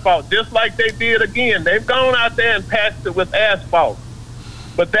asphalt, just like they did again. They've gone out there and patched it with asphalt.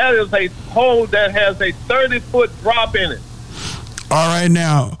 But that is a hole that has a 30-foot drop in it. All right,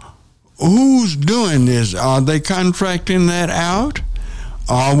 now, who's doing this? Are they contracting that out?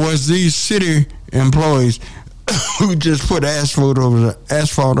 Or was these city employees who just put asphalt over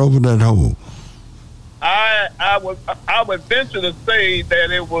that hole? I would venture to say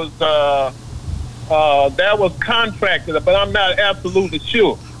that it was that was contracted, but I'm not absolutely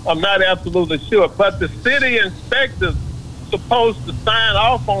sure. But the city inspectors supposed to sign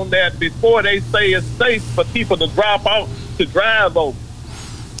off on that before they say it's safe for people to drive over.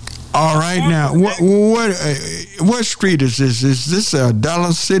 All right, now what street is this? Is this a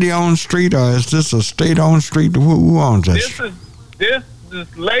Dallas City-owned street, or is this a state-owned street? Who owns that street? This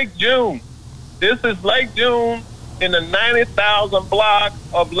is Lake June. This is Lake June in the 90,000 block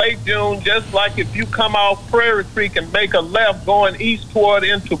of Lake June, just like if you come off Prairie Creek and make a left going eastward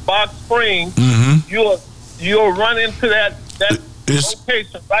into Box Springs, you'll run into that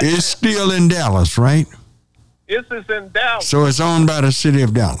location. Right it's still in Dallas, right? This is in Dallas. So it's owned by the city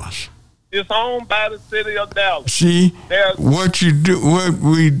of Dallas. It's owned by the city of Dallas. See, what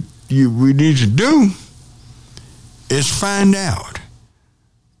we need to do is find out.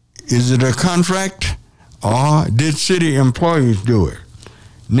 Is it a contract, or did city employees do it?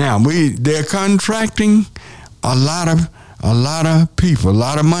 Now they're contracting a lot of people. A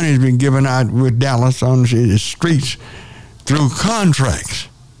lot of money has been given out with Dallas on the streets through contracts.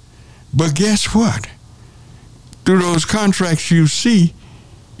 But guess what? Through those contracts you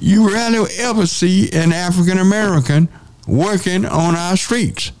rarely ever see an African American working on our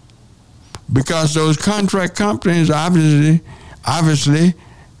streets, because those contract companies obviously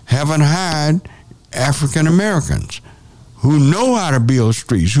haven't hired African Americans who know how to build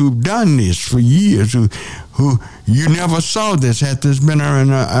streets, who've done this for years, who you never saw this. Had this been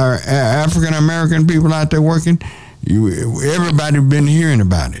our African American people out there working, everybody been hearing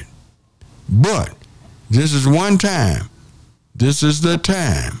about it. But this is one time. This is the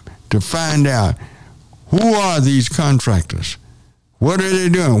time to find out who are these contractors. What are they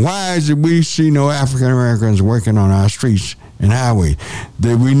doing? Why is it we see no African Americans working on our streets and highways?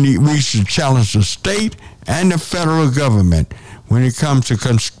 That we should challenge the state and the federal government when it comes to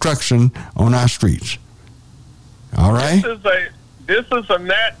construction on our streets. All right. This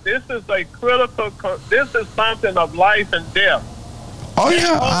is something of life and death. Oh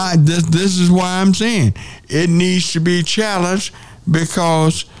yeah, this is why I'm saying it needs to be challenged,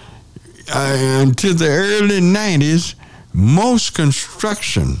 because until the early 90s, most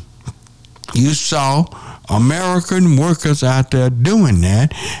construction, you saw American workers out there doing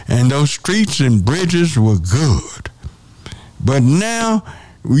that, and those streets and bridges were good. But now,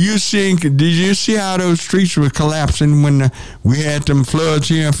 did you see how those streets were collapsing when we had them floods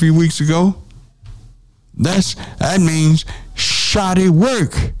here a few weeks ago? That means shoddy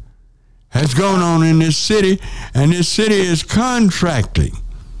work has gone on in this city, and this city is contracting.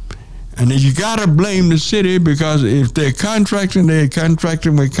 And you got to blame the city, because if they're contracting with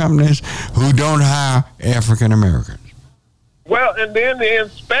companies who don't hire African Americans. Well, and then the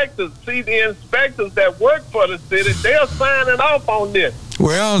inspectors that work for the city, they're signing off on this.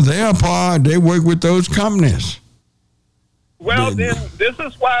 Well, they work with those companies. Well, then this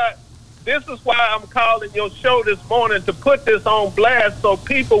is why I'm calling your show this morning, to put this on blast so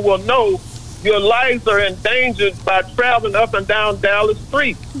people will know your lives are endangered by traveling up and down Dallas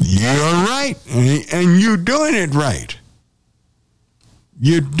Street. You're right, and you're doing it right.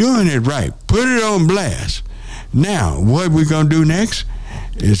 You're doing it right. Put it on blast. Now, what we're going to do next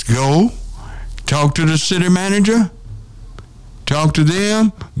is go talk to the city manager, talk to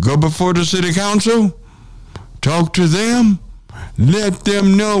them, go before the city council, talk to them, let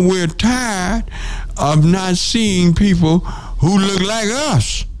them know we're tired of not seeing people who look like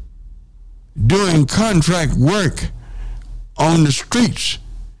us doing contract work on the streets,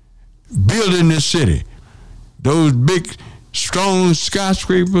 building the city. Those big, strong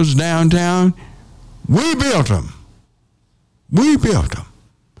skyscrapers downtown, we built them. We built them.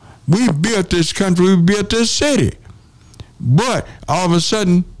 We built this country. We built this city. But all of a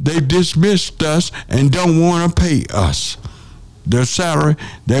sudden, they dismissed us and don't want to pay us the salary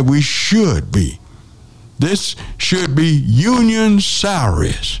that we should be. This should be union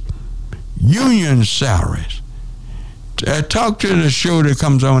salaries. Union salaries. Talk to the show that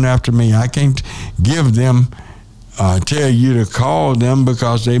comes on after me. I can't give them, tell you to call them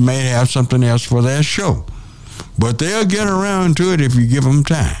because they may have something else for their show. But they'll get around to it if you give them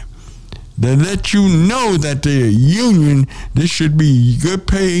time. They let you know that the union, this should be good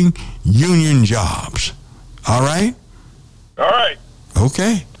paying union jobs. All right? All right.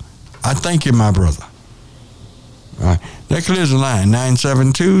 Okay. I thank you, my brother. All right. That clears the line.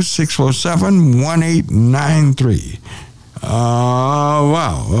 972-647-1893.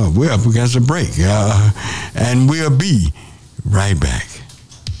 Wow. We're up against a break. And we'll be right back.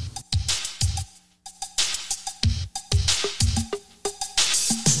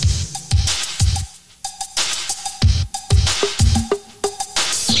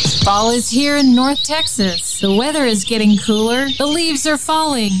 Fall is here in North Texas. The weather is getting cooler, the leaves are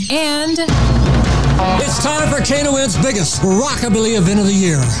falling, and... It's time for KNON's biggest rockabilly event of the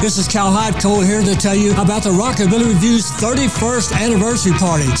year. This is Cal Hyde Cole here to tell you about the Rockabilly Review's 31st anniversary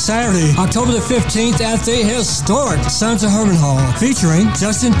party, Saturday, October the 15th at the historic Sons of Herman Hall, featuring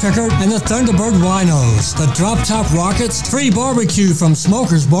Justin Pickard and the Thunderbird Winos, the Drop Top Rockets, free barbecue from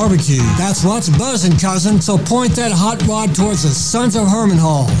Smoker's Barbecue. That's what's buzzing, cousin, so point that hot rod towards the Sons of Herman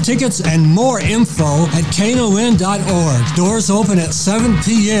Hall. Tickets and more info at KNON.org. Doors open at 7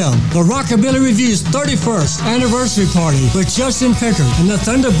 p.m. The Rockabilly Review's 31st anniversary party with Justin Pickard and the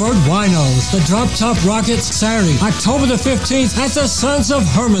Thunderbird Winos, the Drop Top Rockets, Saturday, October the 15th at the Sons of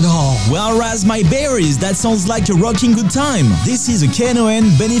Herman Hall. Well, raspberries, that sounds like a rocking good time. This is a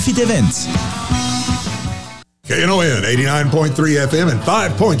KNON benefit event. KNON 89.3 FM and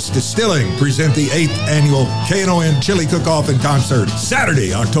 5 Points Distilling present the 8th annual KNON Chili Cook-Off and Concert,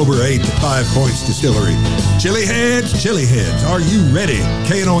 Saturday, October 8th at 5 Points Distillery. Chili heads, are you ready?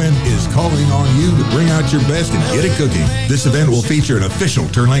 KNON is calling on you to bring out your best and get it cooking. This event will feature an official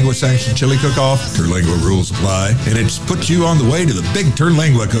Terlingua sanctioned chili cook-off. Terlingua rules apply, and it's put you on the way to the big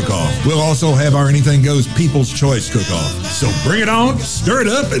Terlingua cook-off. We'll also have our Anything Goes People's Choice cook-off. So bring it on, stir it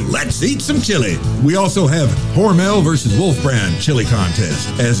up, and let's eat some chili. We also have Hormel versus Wolf Brand chili contest,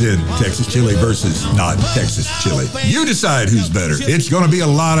 as in Texas chili versus not Texas chili. You decide who's better. It's going to be a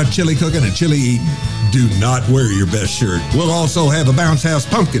lot of chili cooking and chili eating. Do not wear your best shirt. We'll also have a bounce house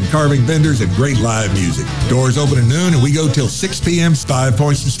pumpkin carving vendors and great live music. Doors open at noon and we go till 6 p.m. 5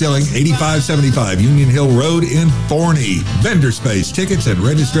 Points Distilling, 8575 Union Hill Road in Forney. Vendor space, tickets, and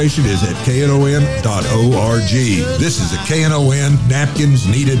registration is at KNON.org. This is a KNON Napkins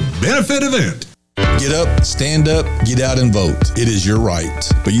Needed benefit event. Get up, stand up, get out and vote. It is your right,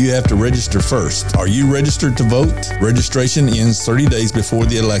 but you have to register first. Are you registered to vote? Registration ends 30 days before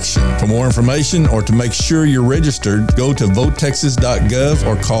the election. For more information or to make sure you're registered, go to votetexas.gov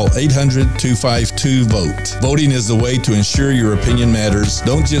or call 800-252-VOTE. Voting is the way to ensure your opinion matters.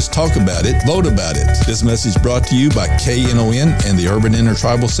 Don't just talk about it, vote about it. This message brought to you by KNON and the Urban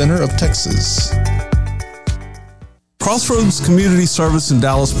Intertribal Center of Texas. Crossroads Community Service in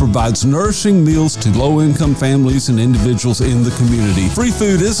Dallas provides nourishing meals to low-income families and individuals in the community. Free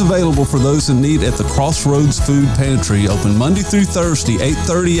food is available for those in need at the Crossroads Food Pantry, open Monday through Thursday,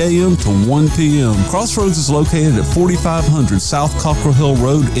 8:30 a.m. to 1 p.m. Crossroads is located at 4500 South Cockrell Hill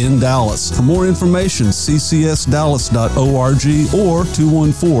Road in Dallas. For more information, ccsdallas.org or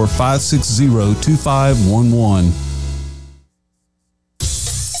 214-560-2511.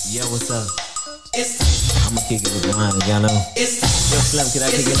 Yo, what's up? I'm gonna kick it with mine, y'all know. Yo, Slim, can I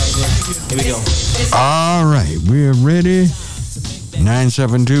kick it like this? Here we go. All right, we're ready.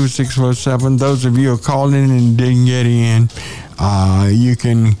 972-647. Those of you who are calling and didn't get in, you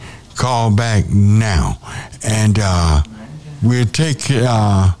can call back now. And we'll take,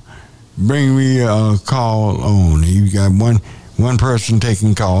 bring me a call on. You got one person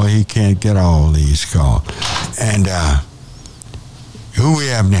taking call. He can't get all these calls. And, who we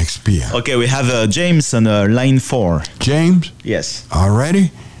have next, Pia? Okay, we have James on line 4. James? Yes. All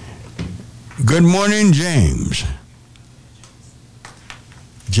righty. Good morning, James.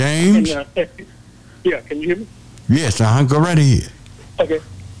 James? Yeah, can you hear me? Yes, go right ahead. Okay.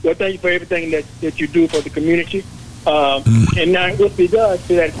 Well, thank you for everything that you do for the community. And now with regards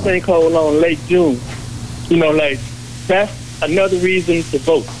to that thing called on Lake June, that's another reason to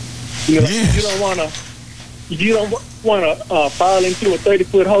vote. Yes. You don't want to fall into a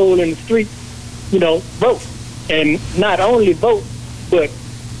 30-foot hole in the street, vote. And not only vote, but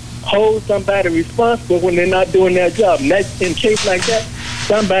hold somebody responsible when they're not doing their job. And that's, in case like that,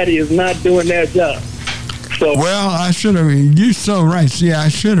 somebody is not doing their job. So, well, I should have. You're so right. See, I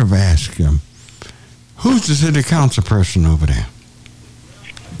should have asked him. Who's the city council person over there?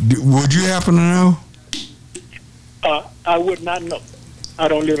 Would you happen to know? I would not know. I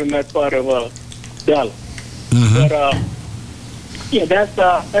don't live in that part of Dallas. Mm-hmm. But yeah, that's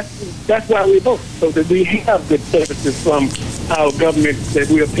why we vote, so that we have good services from our government that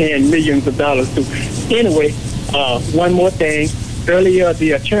we are paying millions of dollars to. Anyway, one more thing. Earlier,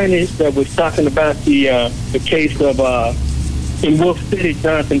 the attorney that was talking about the case of in Wolf City,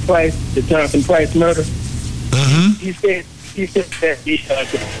 the Jonathan Price murder. Mm-hmm. He said that the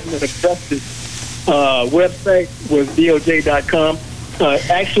Department of Justice website was DOJ.com.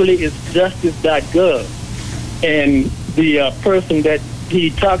 Actually, it's justice.gov. And the person that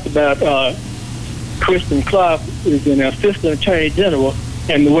he talked about, Kristen Clark, is an assistant attorney general.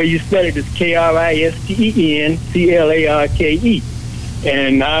 And the way you spell it is KRISTENCLARKE.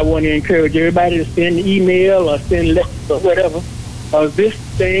 And I want to encourage everybody to send an email or send letters or whatever. This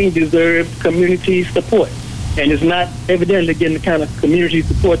thing deserves community support. And it's not evidently getting the kind of community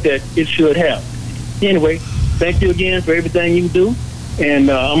support that it should have. Anyway, thank you again for everything you do. And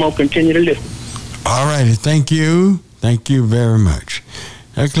I'm going to continue to listen. All righty. Thank you. Thank you very much.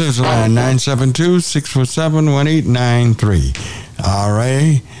 That clears the line, 972-647-1893. All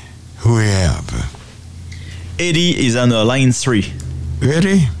right. Who we have? Eddie is on line 3.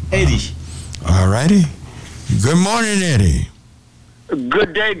 Eddie? Eddie. All righty. Good morning, Eddie.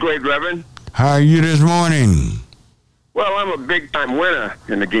 Good day, Great Reverend. How are you this morning? Well, I'm a big-time winner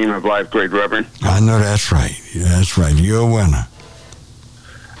in the game of life, Great Reverend. I know that's right. That's right. You're a winner.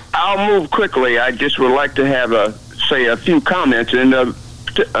 I'll move quickly. I just would like to have say a few comments in the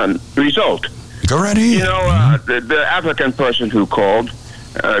result. Go right ahead. You know, the African person who called,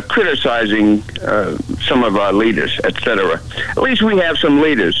 criticizing some of our leaders, etc. At least we have some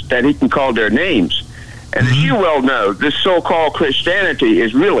leaders that he can call their names. And as you well know, this so-called Christianity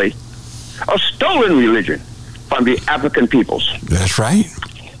is really a stolen religion from the African peoples. That's right.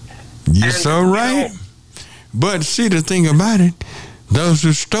 You're so right. But see, the thing about it, those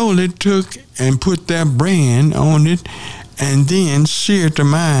who stole it took and put their brand on it and then seared the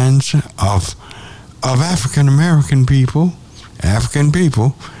minds of African American people,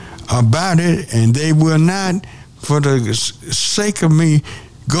 about it, and they will not, for the sake of me,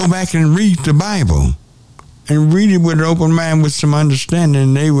 go back and read the Bible and read it with an open mind with some understanding,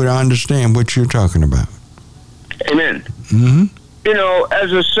 and they would understand what you're talking about. Amen. Mm-hmm. You know,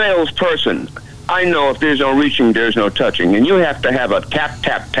 as a salesperson, I know if there's no reaching, there's no touching, and you have to have a tap,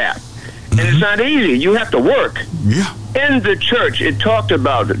 tap, tap. And it's not easy. You have to work. Yeah. In the church, it talked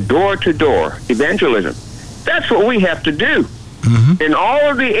about door-to-door evangelism. That's what we have to do. Mm-hmm. In all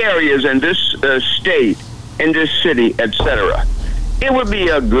of the areas in this state, in this city, etc. It would be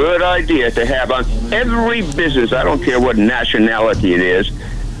a good idea to have on every business, I don't care what nationality it is,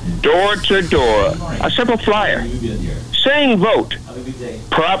 door-to-door, a simple flyer, saying vote,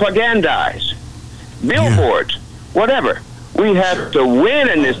 propagandize, billboards, whatever. We have to win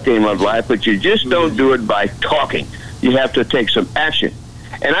in this game of life, but you just don't do it by talking. You have to take some action.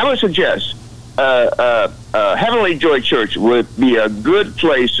 And I would suggest Heavenly Joy Church would be a good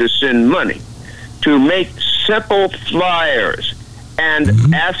place to send money to make simple flyers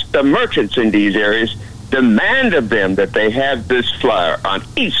and ask the merchants in these areas, demand of them that they have this flyer on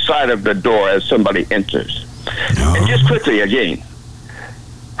each side of the door as somebody enters. And just quickly again,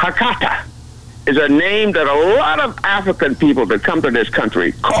 Hakata is a name that a lot of African people that come to this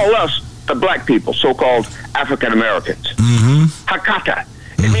country call us the black people, so-called African Americans. Mm-hmm. Hakata.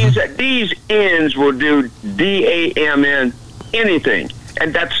 It means that these N's will do D-A-M-N anything.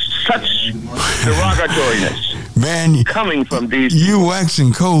 And that's such derogatoriness. Man, coming from these. You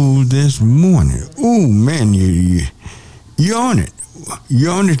waxing cold this morning. Oh, man, you're on it.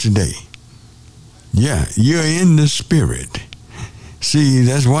 You're on it today. Yeah, you're in the Spirit. See,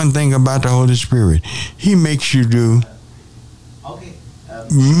 that's one thing about the Holy Spirit. He makes you do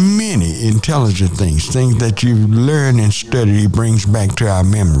many intelligent things that you've learned and studied. He brings back to our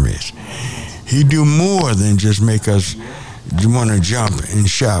memories. He do more than just make us want to jump and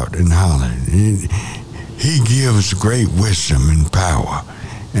shout and holler. He gives great wisdom and power.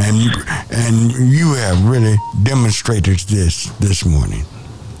 And you have really demonstrated this morning.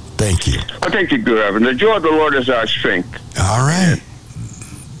 Thank you. Well, thank you, good Reverend. The joy of the Lord is our strength. All right.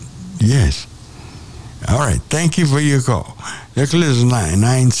 Yes. All right. Thank you for your call. Let's listen line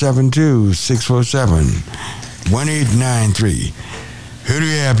 972-647-1893. Who do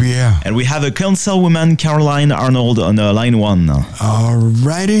we have here? And we have a councilwoman, Caroline Arnold, on line 1. All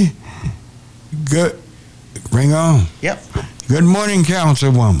righty. Good. Bring on. Yep. Good morning,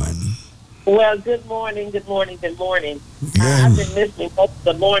 councilwoman. Well, good morning. I've been listening most of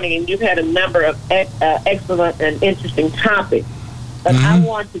the morning, and you've had a number of excellent and interesting topics. But I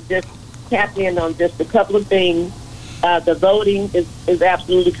want to just tap in on just a couple of things. The voting is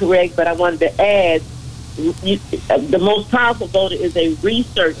absolutely correct, but I wanted to add, the most powerful voter is a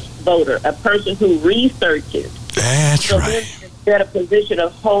research voter, a person who researches. That's right. So they're in a position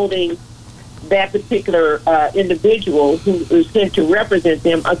of holding that particular individual who is sent to represent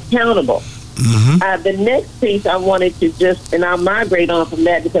them accountable. The next piece I wanted to just, and I'll migrate on from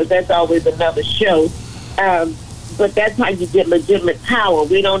that because that's always another show, but that's how you get legitimate power.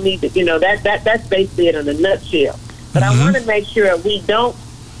 We don't need to, that's basically it in a nutshell. But I want to make sure we don't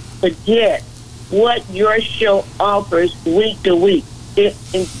forget what your show offers week to week. It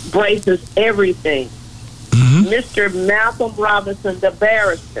embraces everything. Mr. Malcolm Robinson, the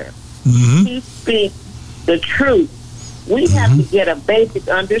barrister, he speaks the truth. We have to get a basic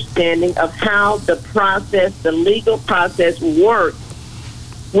understanding of how the legal process works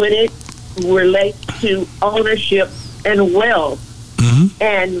when it relates to ownership and wealth.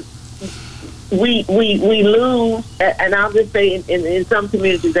 And we lose, and I'll just say in some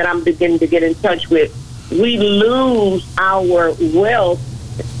communities that I'm beginning to get in touch with, we lose our wealth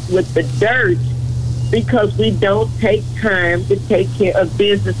with the dirt because we don't take time to take care of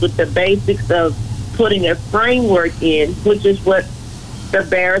business with the basics of putting a framework in, which is what the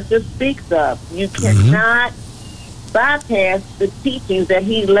barrister speaks of. You cannot bypass the teachings that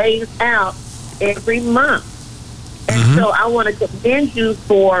he lays out every month. And so I want to commend you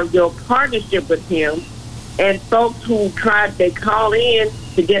for your partnership with him, and folks who they call in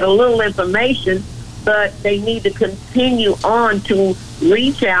to get a little information, but they need to continue on to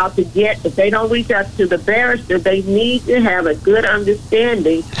reach out to get, if they don't reach out to the barrister, they need to have a good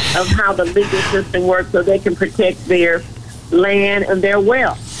understanding of how the legal system works so they can protect their land and their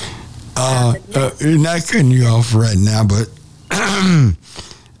wealth. Not cutting you off right now, but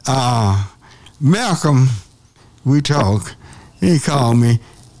Malcolm, we talk, he called me.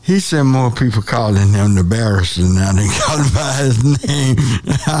 He said more people calling him the barrister now than calling by his name.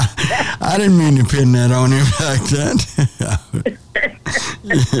 I didn't mean to pin that on him like that.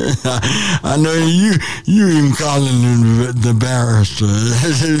 I know you even calling him the barrister.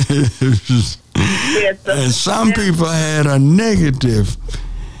 And some people had a negative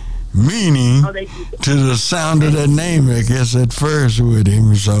meaning to the sound of that name, I guess, at first with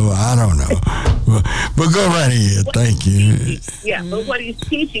him, so I don't know. But go right ahead. Thank you. Yeah, but what he's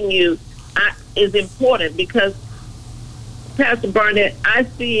teaching you is important because, Pastor Barnett, I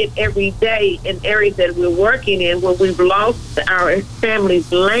see it every day in areas that we're working in where we've lost our family's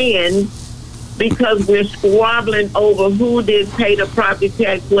land because we're squabbling over who did pay the property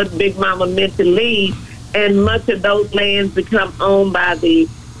tax, what Big Mama meant to leave, and much of those lands become owned by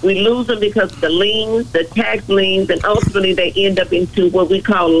we lose them because of the liens, the tax liens, and ultimately they end up into what we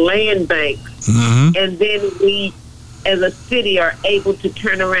call land banks. And then we, as a city, are able to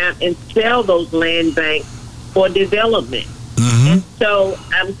turn around and sell those land banks for development. And so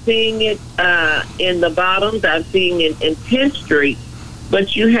I'm seeing it in the Bottoms, I'm seeing it in 10th Street,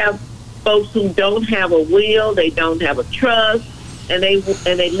 but you have folks who don't have a will, they don't have a trust, and they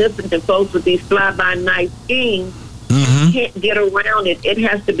listen to folks with these fly-by-night schemes. You can't get around it. It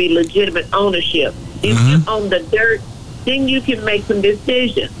has to be legitimate ownership. If you own the dirt, then you can make some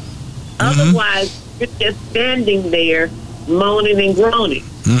decisions. Otherwise, you're just standing there moaning and groaning.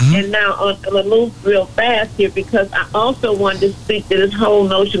 And now I'm going to move real fast here because I also wanted to speak to this whole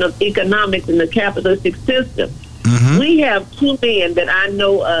notion of economics in the capitalistic system. We have two men that I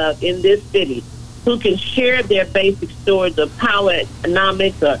know of in this city who can share their basic stories of power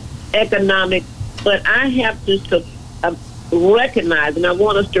economics or economics, but I have to recognize, and I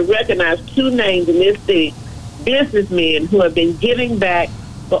want us to recognize two names in this city, businessmen who have been giving back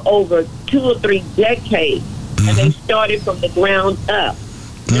for over 2 or 3 decades, and they started from the ground up.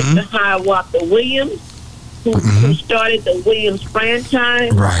 Mr. Hiawatha Williams, who started the Williams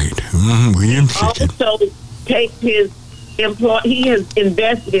franchise. Right. Williams. Also takes his employee. He has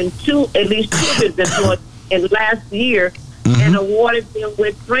invested in at least two of his employees in last year and awarded them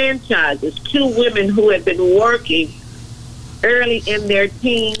with franchises. 2 women who had been working early in their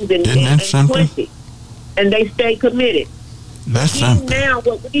teens and 20s, and they stay committed. That's something. Now,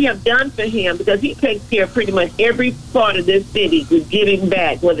 what we have done for him, because he takes care of pretty much every part of this city with giving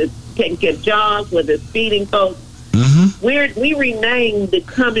back, whether it's taking care of jobs, whether it's feeding folks. We renamed the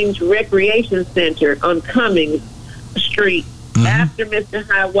Cummings Recreation Center on Cummings Street after Mr.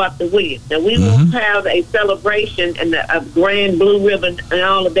 Hiawatha Williams. Now, we will have a celebration and a grand blue ribbon and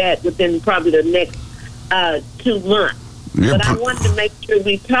all of that within probably the next 2 months. But I wanted to make sure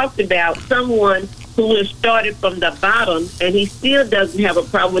we talked about someone who has started from the bottom, and he still doesn't have a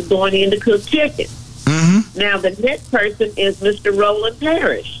problem with going in to cook chicken. Mm-hmm. Now, the next person is Mr. Roland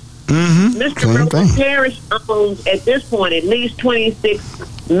Parrish. Mm-hmm. Mr. Roland Parrish owns, at this point, at least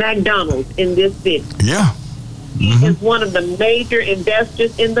 26 McDonald's in this city. Yeah. He is one of the major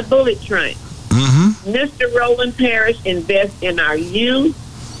investors in the bullet train. Mr. Roland Parrish invests in our youth.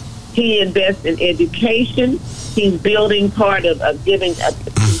 He invests in education. He's building part of giving a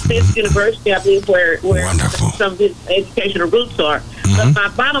Fisk University, I believe, where some of his educational roots are. But my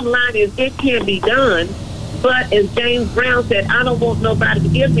bottom line is it can be done. But as James Brown said, I don't want nobody to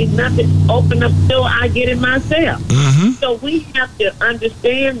give me nothing. Open up the door, I get it myself. So we have to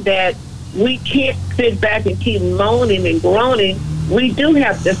understand that we can't sit back and keep moaning and groaning. We do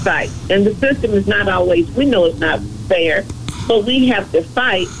have to fight. And the system is not always, we know it's not fair, but we have to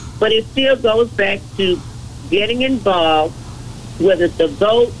fight. But it still goes back to getting involved, whether it's the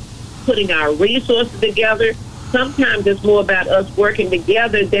vote, putting our resources together. Sometimes it's more about us working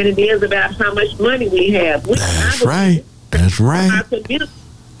together than it is about how much money we have. That's right. That's right. Our community,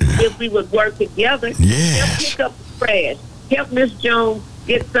 if we would work together, help pick up the trash, help Miss Jones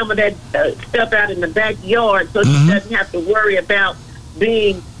get some of that stuff out in the backyard so she doesn't have to worry about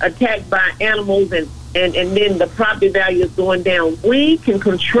being attacked by animals and then the property value is going down. We can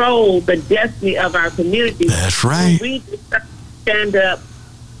control the destiny of our community. That's right. We just stand up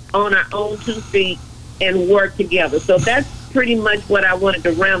on our own 2 feet and work together. So that's pretty much what I wanted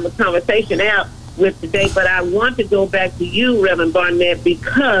to round the conversation out with today. But I want to go back to you, Reverend Barnett,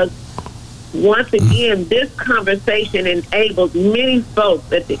 because once again, this conversation enables many folks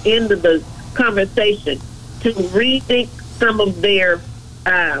at the end of the conversation to rethink some of their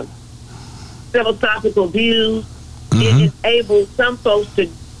philosophical views. It enables some folks to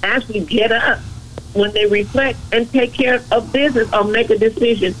actually get up when they reflect and take care of business or make a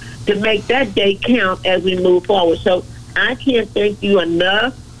decision to make that day count as we move forward. So I can't thank you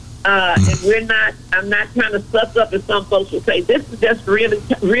enough. And I'm not trying to suck up, as some folks will say. This is just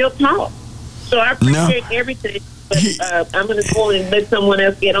real talk. So I appreciate everything, but I'm going to go and let someone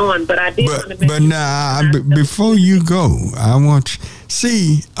else get on. But I did want to mention. Before you go, I want you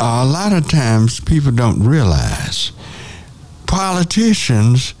see a lot of times people don't realize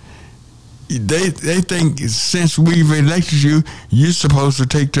politicians. They think since we've elected you, you're supposed to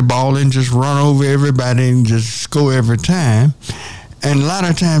take the ball and just run over everybody and just score every time. And a lot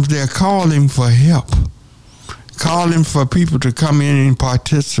of times they're calling for help, calling for people to come in and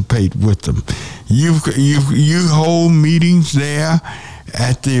participate with them. You hold meetings there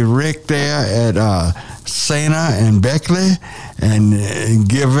at the rec there at Sena and Beckley and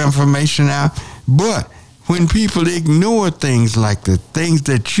give information out. But when people ignore things like the things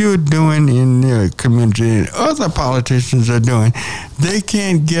that you're doing in their community and other politicians are doing, they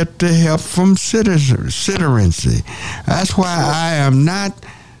can't get the help from citizenry. That's why I am not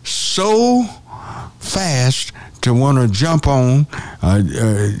so fast to want to jump on,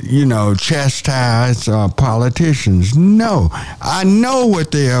 chastise politicians. No, I know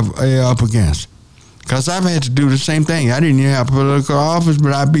what they're up against. Because I've had to do the same thing. I didn't even have political office,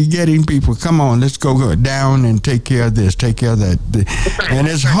 but I'd be getting people, come on, let's go down and take care of this, take care of that. And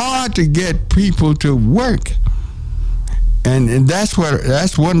it's hard to get people to work. And that's one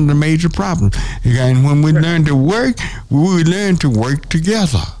of the major problems. And when we learn to work, we learn to work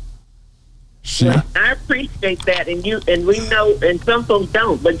together. See? Well, I appreciate that, and we know, and some folks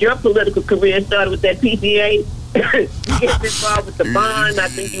don't, but your political career started with that PCA. You get involved with the bond. I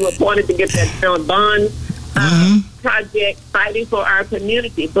think you were appointed to get that bond project, fighting for our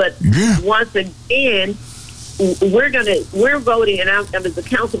community. But once again, we're voting, and I'm as a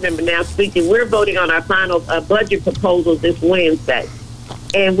council member now speaking, we're voting on our final budget proposal this Wednesday.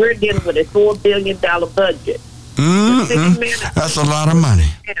 And we're dealing with a $4 billion budget. That's a lot of money.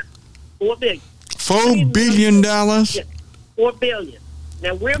 $4 billion. $4 billion? Yeah, $4 billion.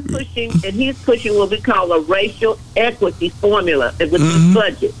 Now we're pushing, and he's pushing what we call a racial equity formula with this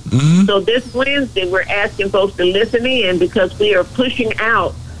budget. So this Wednesday, we're asking folks to listen in because we are pushing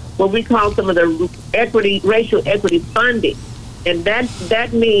out what we call some of the racial equity funding. And that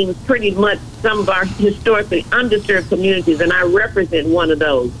means pretty much some of our historically underserved communities, and I represent one of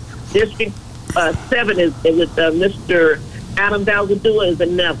those. District 7 is with Mr. Adam Valgadua is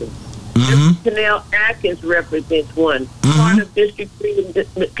another. Chanel Atkins represents one. Part of District 3,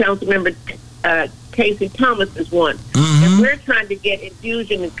 Councilmember Casey Thomas is one. And we're trying to get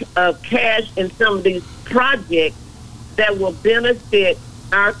infusion of cash in some of these projects that will benefit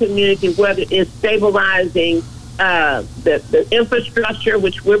our community, whether it's stabilizing the infrastructure,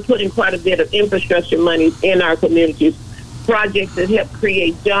 which we're putting quite a bit of infrastructure money in our communities. projects that help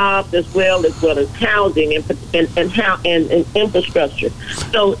create jobs as well as housing and infrastructure.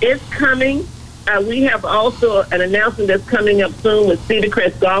 So it's coming. We have also an announcement that's coming up soon with Cedar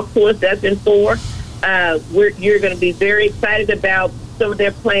Crest Golf Course. That's in 4. You're going to be very excited about some of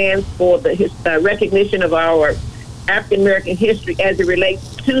their plans for the recognition of our African American history as it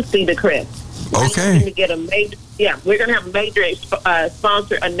relates to Cedar Crest. Okay. We're going to get we're going to have a major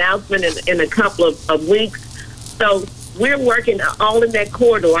sponsor announcement in a couple of weeks. So we're working all in that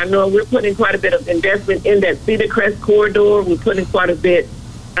corridor. I know we're putting quite a bit of investment in that Cedar Crest corridor. We're putting quite a bit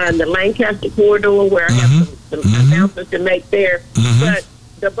on the Lancaster corridor, where I have some announcements to make there.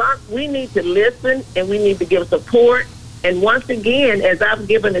 But we need to listen and we need to give support. And once again, as I've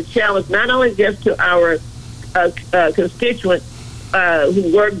given a challenge, not only just to our constituents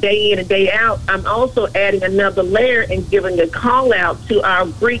who work day in and day out, I'm also adding another layer and giving a call out to our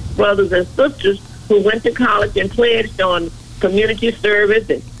Greek brothers and sisters who went to college and pledged on community service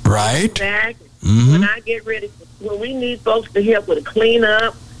and back. When I get ready, when we need folks to help with a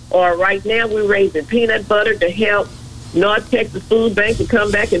cleanup, or right now we're raising peanut butter to help North Texas Food Bank to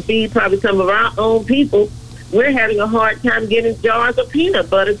come back and feed probably some of our own people. We're having a hard time getting jars of peanut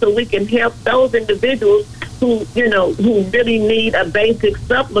butter so we can help those individuals who really need a basic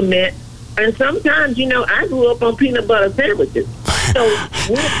supplement. And sometimes, I grew up on peanut butter sandwiches. So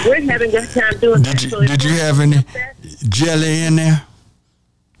we're having a time doing that. Did you have any jelly in there?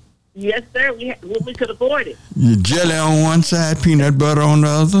 Yes, sir. We could afford it. Jelly on one side, peanut butter on the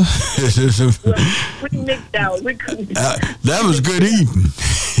other. We mixed out. That was good eating.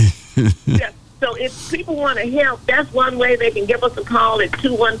 Yeah. So if people want to help, that's one way. They can give us a call at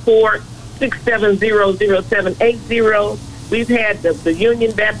 214-670-0780. We've had the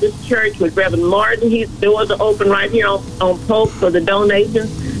Union Baptist Church with Reverend Martin. His doors are open right here on Polk for the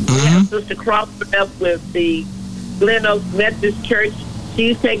donations. We have Sister Crawford up with the Glen Oaks Methodist Church.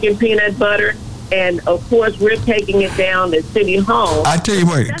 She's taking peanut butter. And, of course, we're taking it down at City Hall. I tell you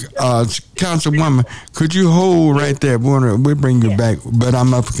what, Councilwoman, could you hold right there? We'll bring you back, but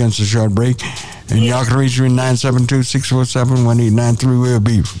I'm up against a short break. And y'all can reach me at 972-647-1893. We'll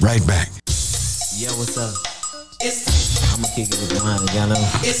be right back. Yo, what's up? I'm going to kick it with mine, y'all know.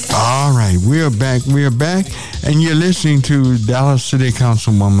 All right, we're back. And you're listening to Dallas City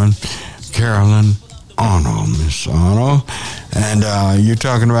Councilwoman Carolyn Arnold, Miss Arnold. And you're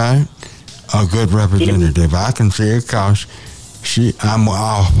talking about a good representative. I can say it because I'm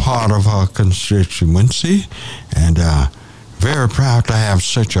a part of her constituency, and very proud to have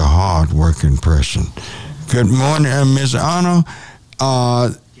such a hard-working person. Good morning, Ms. Arnold.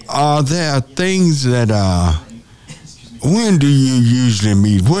 Are there things that, when do you usually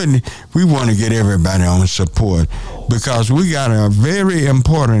meet? We want to get everybody on support because we got a very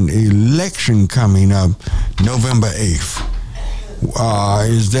important election coming up November 8th.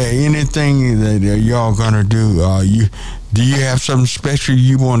 Is there anything that y'all gonna do? Do you have something special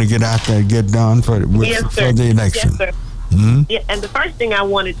you want to get out there, get done for the election? Yes, sir. Yeah, and the first thing I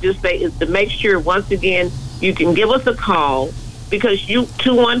wanted to say is to make sure, once again, you can give us a call because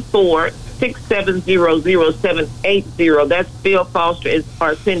 214-670-0780. That's Bill Foster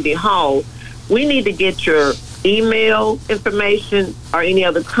or Cindy Hall. We need to get your email information or any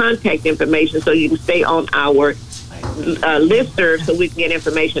other contact information so you can stay on our listserv so we can get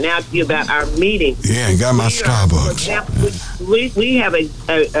information out to you about our meeting. Yeah, got my Starbucks. We have a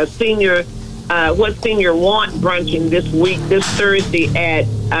senior what senior want brunching this Thursday at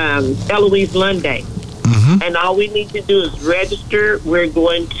Eloise Lunday. And all we need to do is register. We're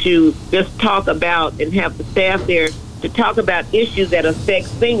going to just talk about and have the staff there to talk about issues that affect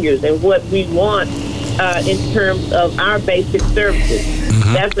seniors and what we want in terms of our basic services.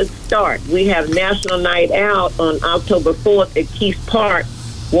 That's a start. We have National Night Out on October 4th at Keith Park.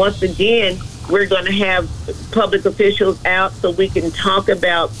 Once again, we're going to have public officials out so we can talk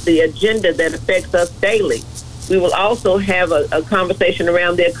about the agenda that affects us daily. We will also have a conversation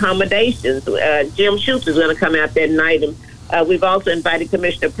around the accommodations. Jim Schultz is going to come out that night, and we've also invited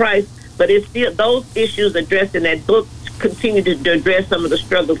Commissioner Price. But it's still those issues addressed in that book continue to address some of the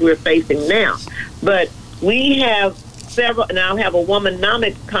struggles we're facing now. But we have several, and I'll have a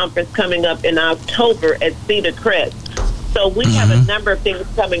Womanomics conference coming up in October at Cedar Crest. So we have a number of things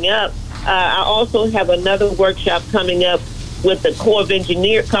coming up. I also have another workshop coming up with the Corps of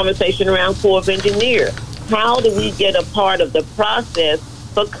Engineers, conversation around Corps of Engineers. How do we get a part of the process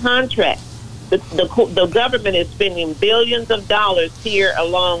for contracts? The government is spending billions of dollars here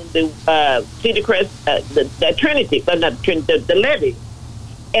along the Cedar Crest, the Trinity, but not the levee,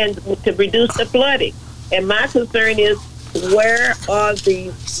 and to reduce the flooding. And my concern is, where are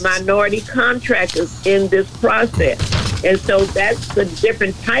the minority contractors in this process? And so that's a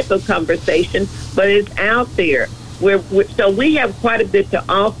different type of conversation, but it's out there. So we have quite a bit to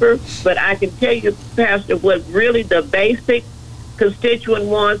offer, but I can tell you, Pastor, what really the basic constituent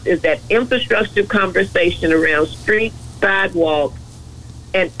wants is that infrastructure conversation around streets, sidewalks,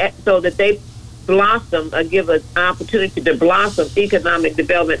 and so that they blossom or give an opportunity to blossom economic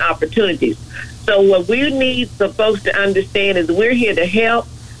development opportunities. So what we need for folks to understand is we're here to help,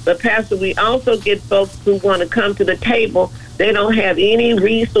 but Pastor, we also get folks who want to come to the table. They don't have any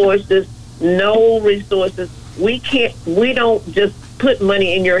resources, no resources. We don't just put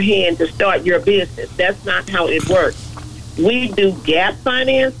money in your hand to start your business. That's not how it works. We do gap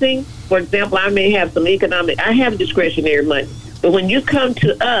financing. For example, I may have I have discretionary money, but when you come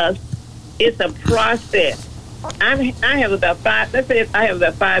to us, it's a process. I have about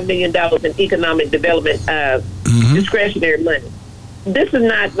 $5 million in economic development discretionary money. This is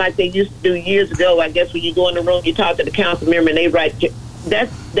not like they used to do years ago. I guess when you go in the room, you talk to the council member and they write. That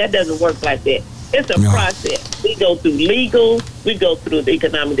doesn't work like that. It's a process. We go through legal. We go through the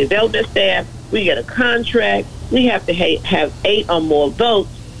economic development staff. We get a contract. We have to have 8 or more votes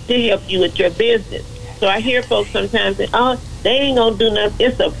to help you with your business. So I hear folks sometimes say, "Oh, they ain't gonna do nothing."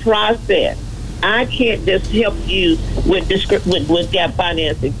 It's a process. I can't just help you with gap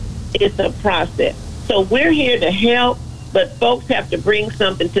financing. It's a process. So we're here to help, but folks have to bring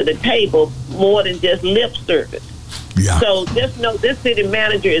something to the table more than just lip service. Yeah. So just know this city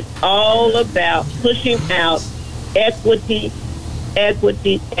manager is all about pushing out equity.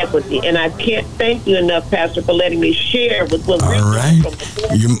 And I can't thank you enough, Pastor, for letting me share with what we're doing from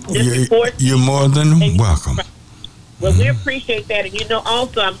before. You're more than welcome. Well, we appreciate that. And,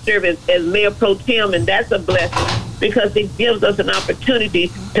 also I'm serving as Mayor Pro Tem, and that's a blessing because it gives us an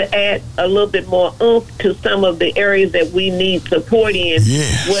opportunity to add a little bit more oomph to some of the areas that we need support in,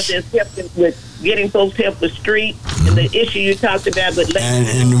 whether it's helping with getting folks help with streets and the issue you talked about with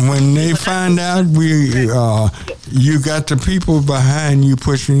and when they find out you got the people behind you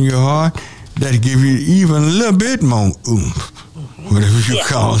pushing you hard, that give you even a little bit more oomph, whatever you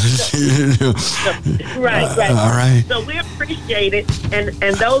call it. Right. All right. So we appreciate it,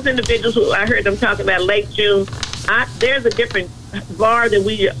 and those individuals who I heard them talking about Lake June, there's a different bar that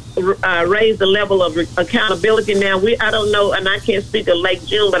we raise the level of accountability now. I don't know, and I can't speak of Lake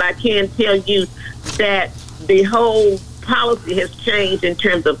June, but I can tell you that the whole policy has changed in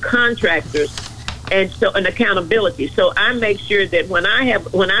terms of contractors and accountability. So I make sure that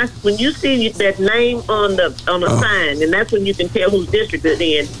when you see that name on the sign, and that's when you can tell whose district it's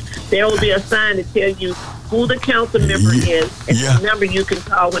in, there will be a sign to tell you who the council member is and the number you can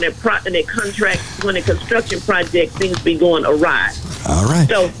call when a construction project seems to be going awry. All right.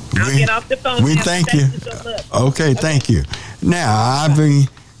 So I'll get off the phone. We thank you. So much. Okay, thank you. Now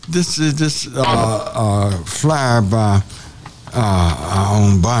this flyer by our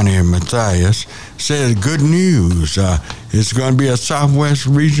own Bonnie Matthias says good news. It's going to be a Southwest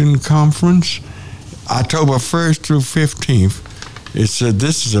Region Conference, October 1st through 15th. This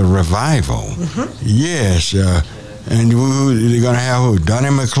is a revival. Mm-hmm. Yes, and they're going to have Donnie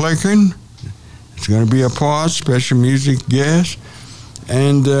McClurkin. It's going to be a part, special music guest,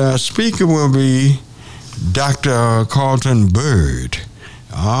 and speaker will be Dr. Carlton Bird.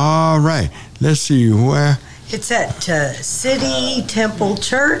 All right, let's see where. It's at City Temple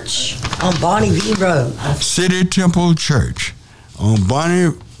Church on Bonnie V Road. City Temple Church on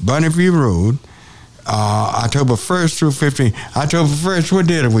Bonnie V Road. October 1st through 15th. October 1st, what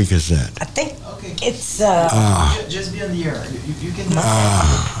day of the week is that? I think it's... just be on the air. You can...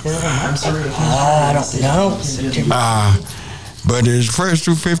 I'm sorry. I don't know. But it's 1st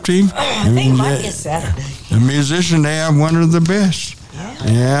through 15th. I think it might be a Saturday. The musician, they have one of the best.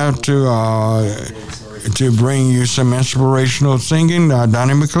 They have to bring you some inspirational singing.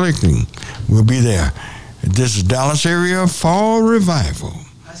 Donnie McClurkin will be there. This is Dallas area Fall Revival.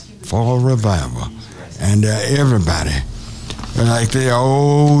 And everybody, like the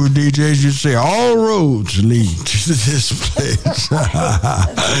old DJs used to say, all roads lead to this place.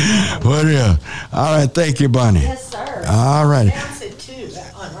 What else? All right, thank you, Bonnie. Yes, sir. All right. Announce it too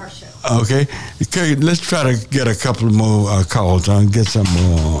on our show. Okay, let's try to get a couple more calls on. Get some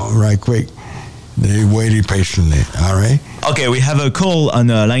more right quick. They waited patiently. All right. Okay, we have a call on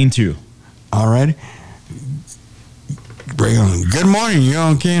line 2. All right. Bring on. Good morning. You're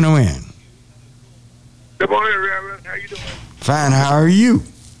on KNON. Good morning, Reverend. How you doing? Fine. How are you?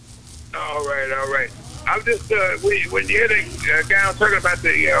 All right. I'm just when you hear the guy talking about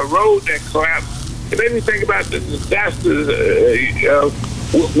the road that collapsed, it made me think about the disasters.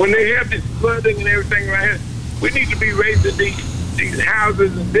 When they have this flooding and everything right here, we need to be raising these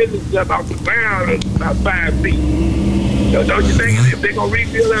houses and businesses up off the ground about 5 feet. Don't you think if they're going to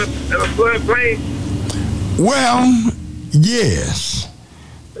rebuild a floodplain? Well, yes.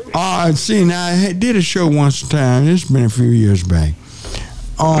 See, now I did a show once time. It's been a few years back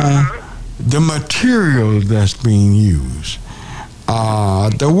on the material that's being used,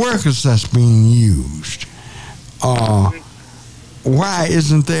 the workers that's being used. Why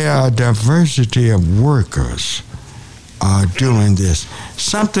isn't there a diversity of workers doing this?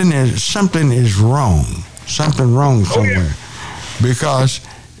 Something is wrong. Something wrong somewhere, because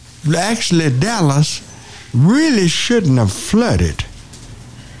actually Dallas really shouldn't have flooded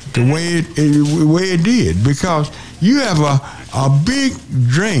the way it did, because you have a big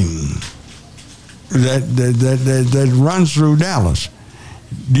drain that runs through Dallas.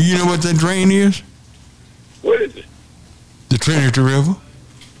 Do you know what that drain is? What is it? The Trinity River.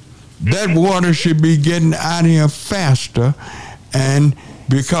 That water should be getting out of here faster, and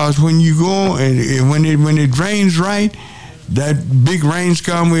because when you go and when it drains right, that big rains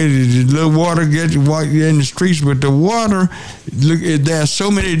come with it, the little water gets in the streets, but the water, look, there are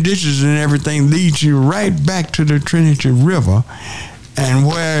so many ditches and everything, leads you right back to the Trinity River. And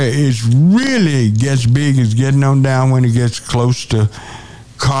where it really gets big is getting on down when it gets close to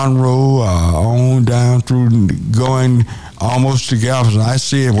Conroe, on down through going almost to Galveston. I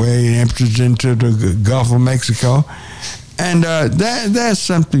see it where it empties into the Gulf of Mexico. And that's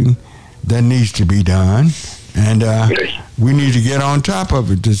something that needs to be done. And we need to get on top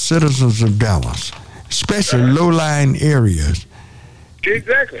of it, the citizens of Dallas, especially low-lying areas.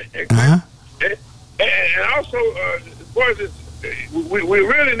 Exactly. Uh-huh. And also, as far as this, we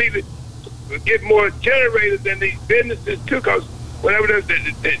really need to get more generators in these businesses, too, because whenever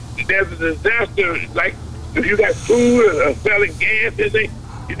there's a disaster, like if you got food or selling gas,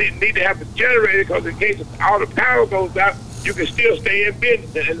 you need to have a generator, because in case all the power goes out, you can still stay in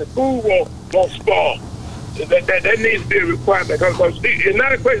business, and the food won't spoil. That needs to be a requirement, because it's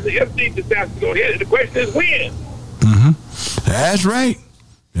not a question of if these disasters go ahead. The question is when. Mm-hmm. That's right.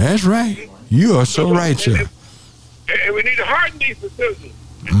 That's right. You are so right, sir. And we need to harden these facilities.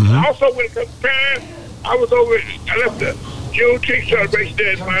 Mm-hmm. Also, when it comes to crime, I left the Juneteenth celebration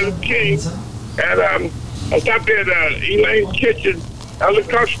there at Martin Luther King, and I stopped at Elaine's Kitchen. I looked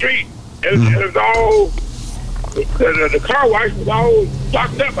across the street, and it was all, the car wash was all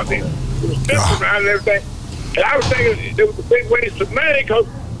blocked up. I mean, it was fixed around and everything. And I was thinking there was a big waste of money, because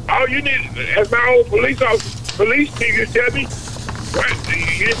all you need, as my old police chief used to tell me,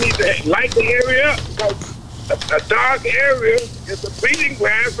 you just need to light the area up, because a dark area is a breeding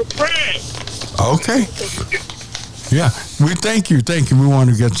ground for crime. Okay. Yeah, we thank you. We want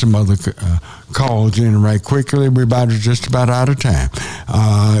to get some other calls in right quickly. We're just about out of time.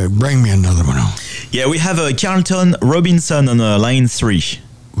 Bring me another one on. Yeah, we have Carlton Robinson on line 3.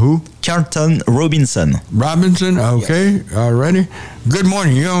 Who? Carlton Robinson. Robinson, okay. Yes. All righty. Good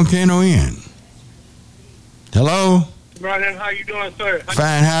morning. You're on KNON. Hello? Brian, how you doing, sir?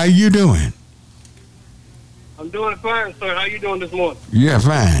 Fine. How are you doing? I'm doing fine, sir. How you doing this morning? Yeah,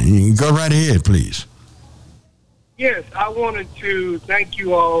 fine. You can go right ahead, please. Yes, I wanted to thank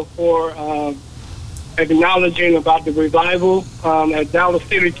you all for acknowledging about the revival at Dallas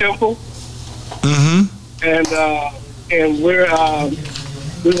City Temple. Mm-hmm. And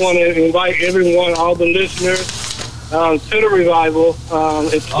we want to invite everyone, all the listeners, to the revival.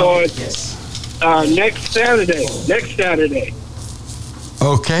 It starts next Saturday.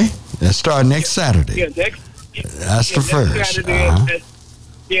 Okay. That starts next Saturday. Yeah, That's the first. Saturday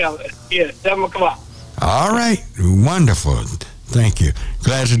at 7 o'clock. All right. Wonderful. Thank you.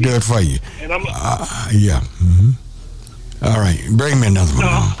 Glad to do it for you. And I'm yeah. Mm-hmm. All right. Bring me another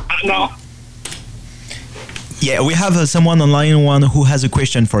one. No. Yeah, we have someone on line 1 who has a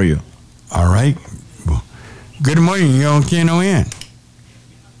question for you. All right. Well, good morning. You're on KNON.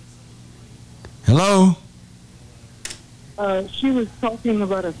 Hello? She was talking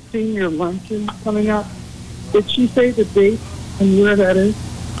about a senior luncheon coming up. Did she say the date and where that is?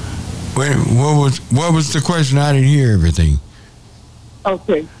 Wait, what was the question? I didn't hear everything.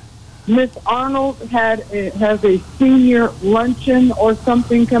 Okay. Miss Arnold has a senior luncheon or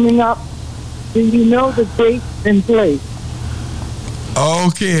something coming up. Do you know the date and place?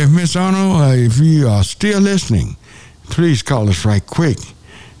 Okay, Miss Arnold, if you are still listening, please call us right quick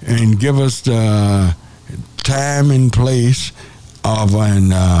and give us the time and place of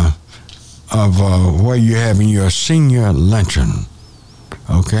where you're having your senior luncheon.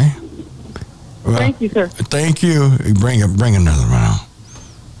 Okay. Well, thank you, sir. Thank you. Bring another one on.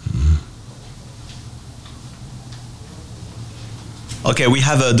 Okay, we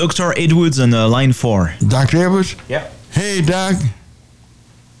have Dr. Edwards on line 4. Dr. Edwards? Yeah. Hey, Doc.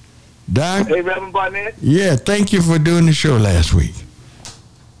 Doc? Hey, Reverend Barnett. Yeah, thank you for doing the show last week.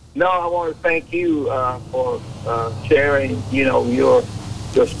 No, I want to thank you for sharing, your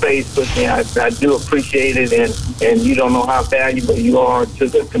space with me. I do appreciate it, and you don't know how valuable you are to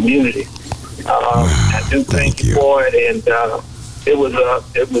the community. I do thank you for it, and it was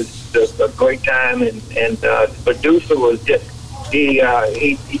a great time, and the producer was just he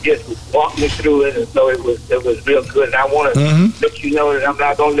just walked me through it, and so it was real good. And I want to let you know that I'm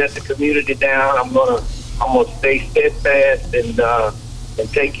not going to let the community down. I'm gonna stay steadfast and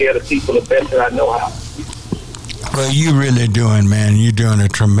take care of the people the best that I know how. Well, you really doing, man. You're doing a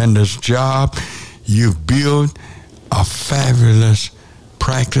tremendous job. You've built a fabulous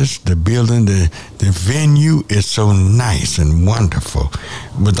practice. The building, the venue is so nice and wonderful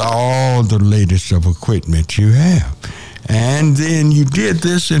with all the latest of equipment you have. And then you did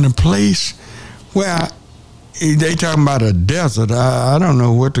this in a place where they talking about a desert. I don't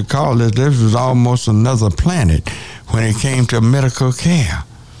know what to call this. This was almost another planet when it came to medical care.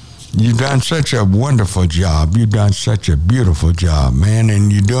 You've done such a wonderful job. You've done such a beautiful job, man.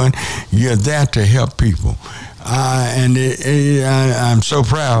 And you're there to help people. And I'm so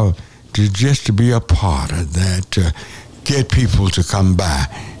proud to be a part of that, to get people to come by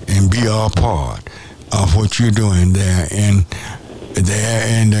and be a part of what you're doing there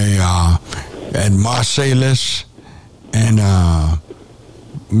at Marsalis and let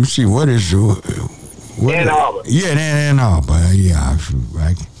me see, what is Ann Arbor. Yeah, in Ann Arbor. Yeah,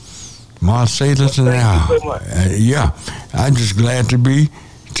 right. Marsalis and Ann Arbor. So much. Yeah, I'm just glad to be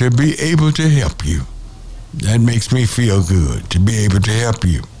able to help you. That makes me feel good to be able to help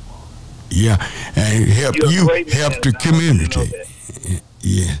you. Yeah, and help the community.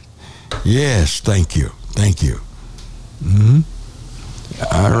 Yeah. Yes, thank you.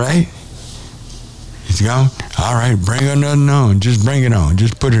 All right. It's gone. All right, bring another on. Just bring it on.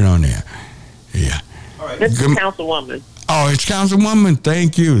 Just put it on there. Yeah. All right. This is Councilwoman. Oh, it's Councilwoman.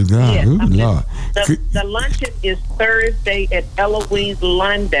 Thank you. God, yes, Lord. The luncheon is Thursday at Eloise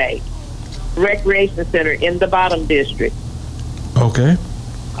Lunday Recreation Center in the Bottom District. Okay.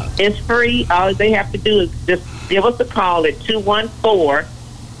 It's free. All they have to do is just give us a call at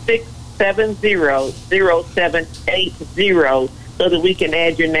 214-670-0780 so that we can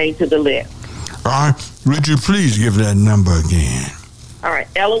add your name to the list. All right. Would you please give that number again? All right.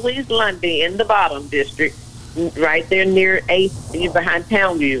 Eloise Lundy in the Bottom District, right there near 8th, behind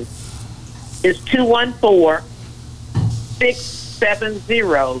Townview. It's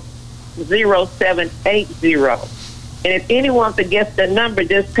 214-670-0780. And if anyone forgets the number,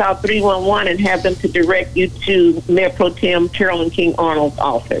 just call 311 and have them to direct you to Mayor Pro Tem Carolyn King Arnold's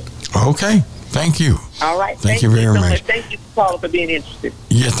office. Okay. Thank you. All right. Thank you very much. Thank you, Paula, for being interested.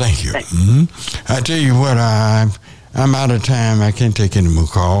 Yeah, thank you. I tell you what, I'm out of time. I can't take any more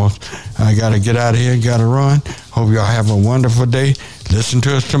calls. I got to get out of here. Got to run. Hope y'all have a wonderful day. Listen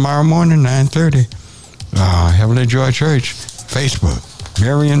to us tomorrow morning, 9:30. Heavenly Joy Church, Facebook,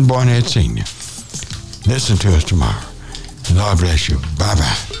 Marion Barnett Sr. Listen to us tomorrow. Lord bless you.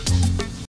 Bye-bye.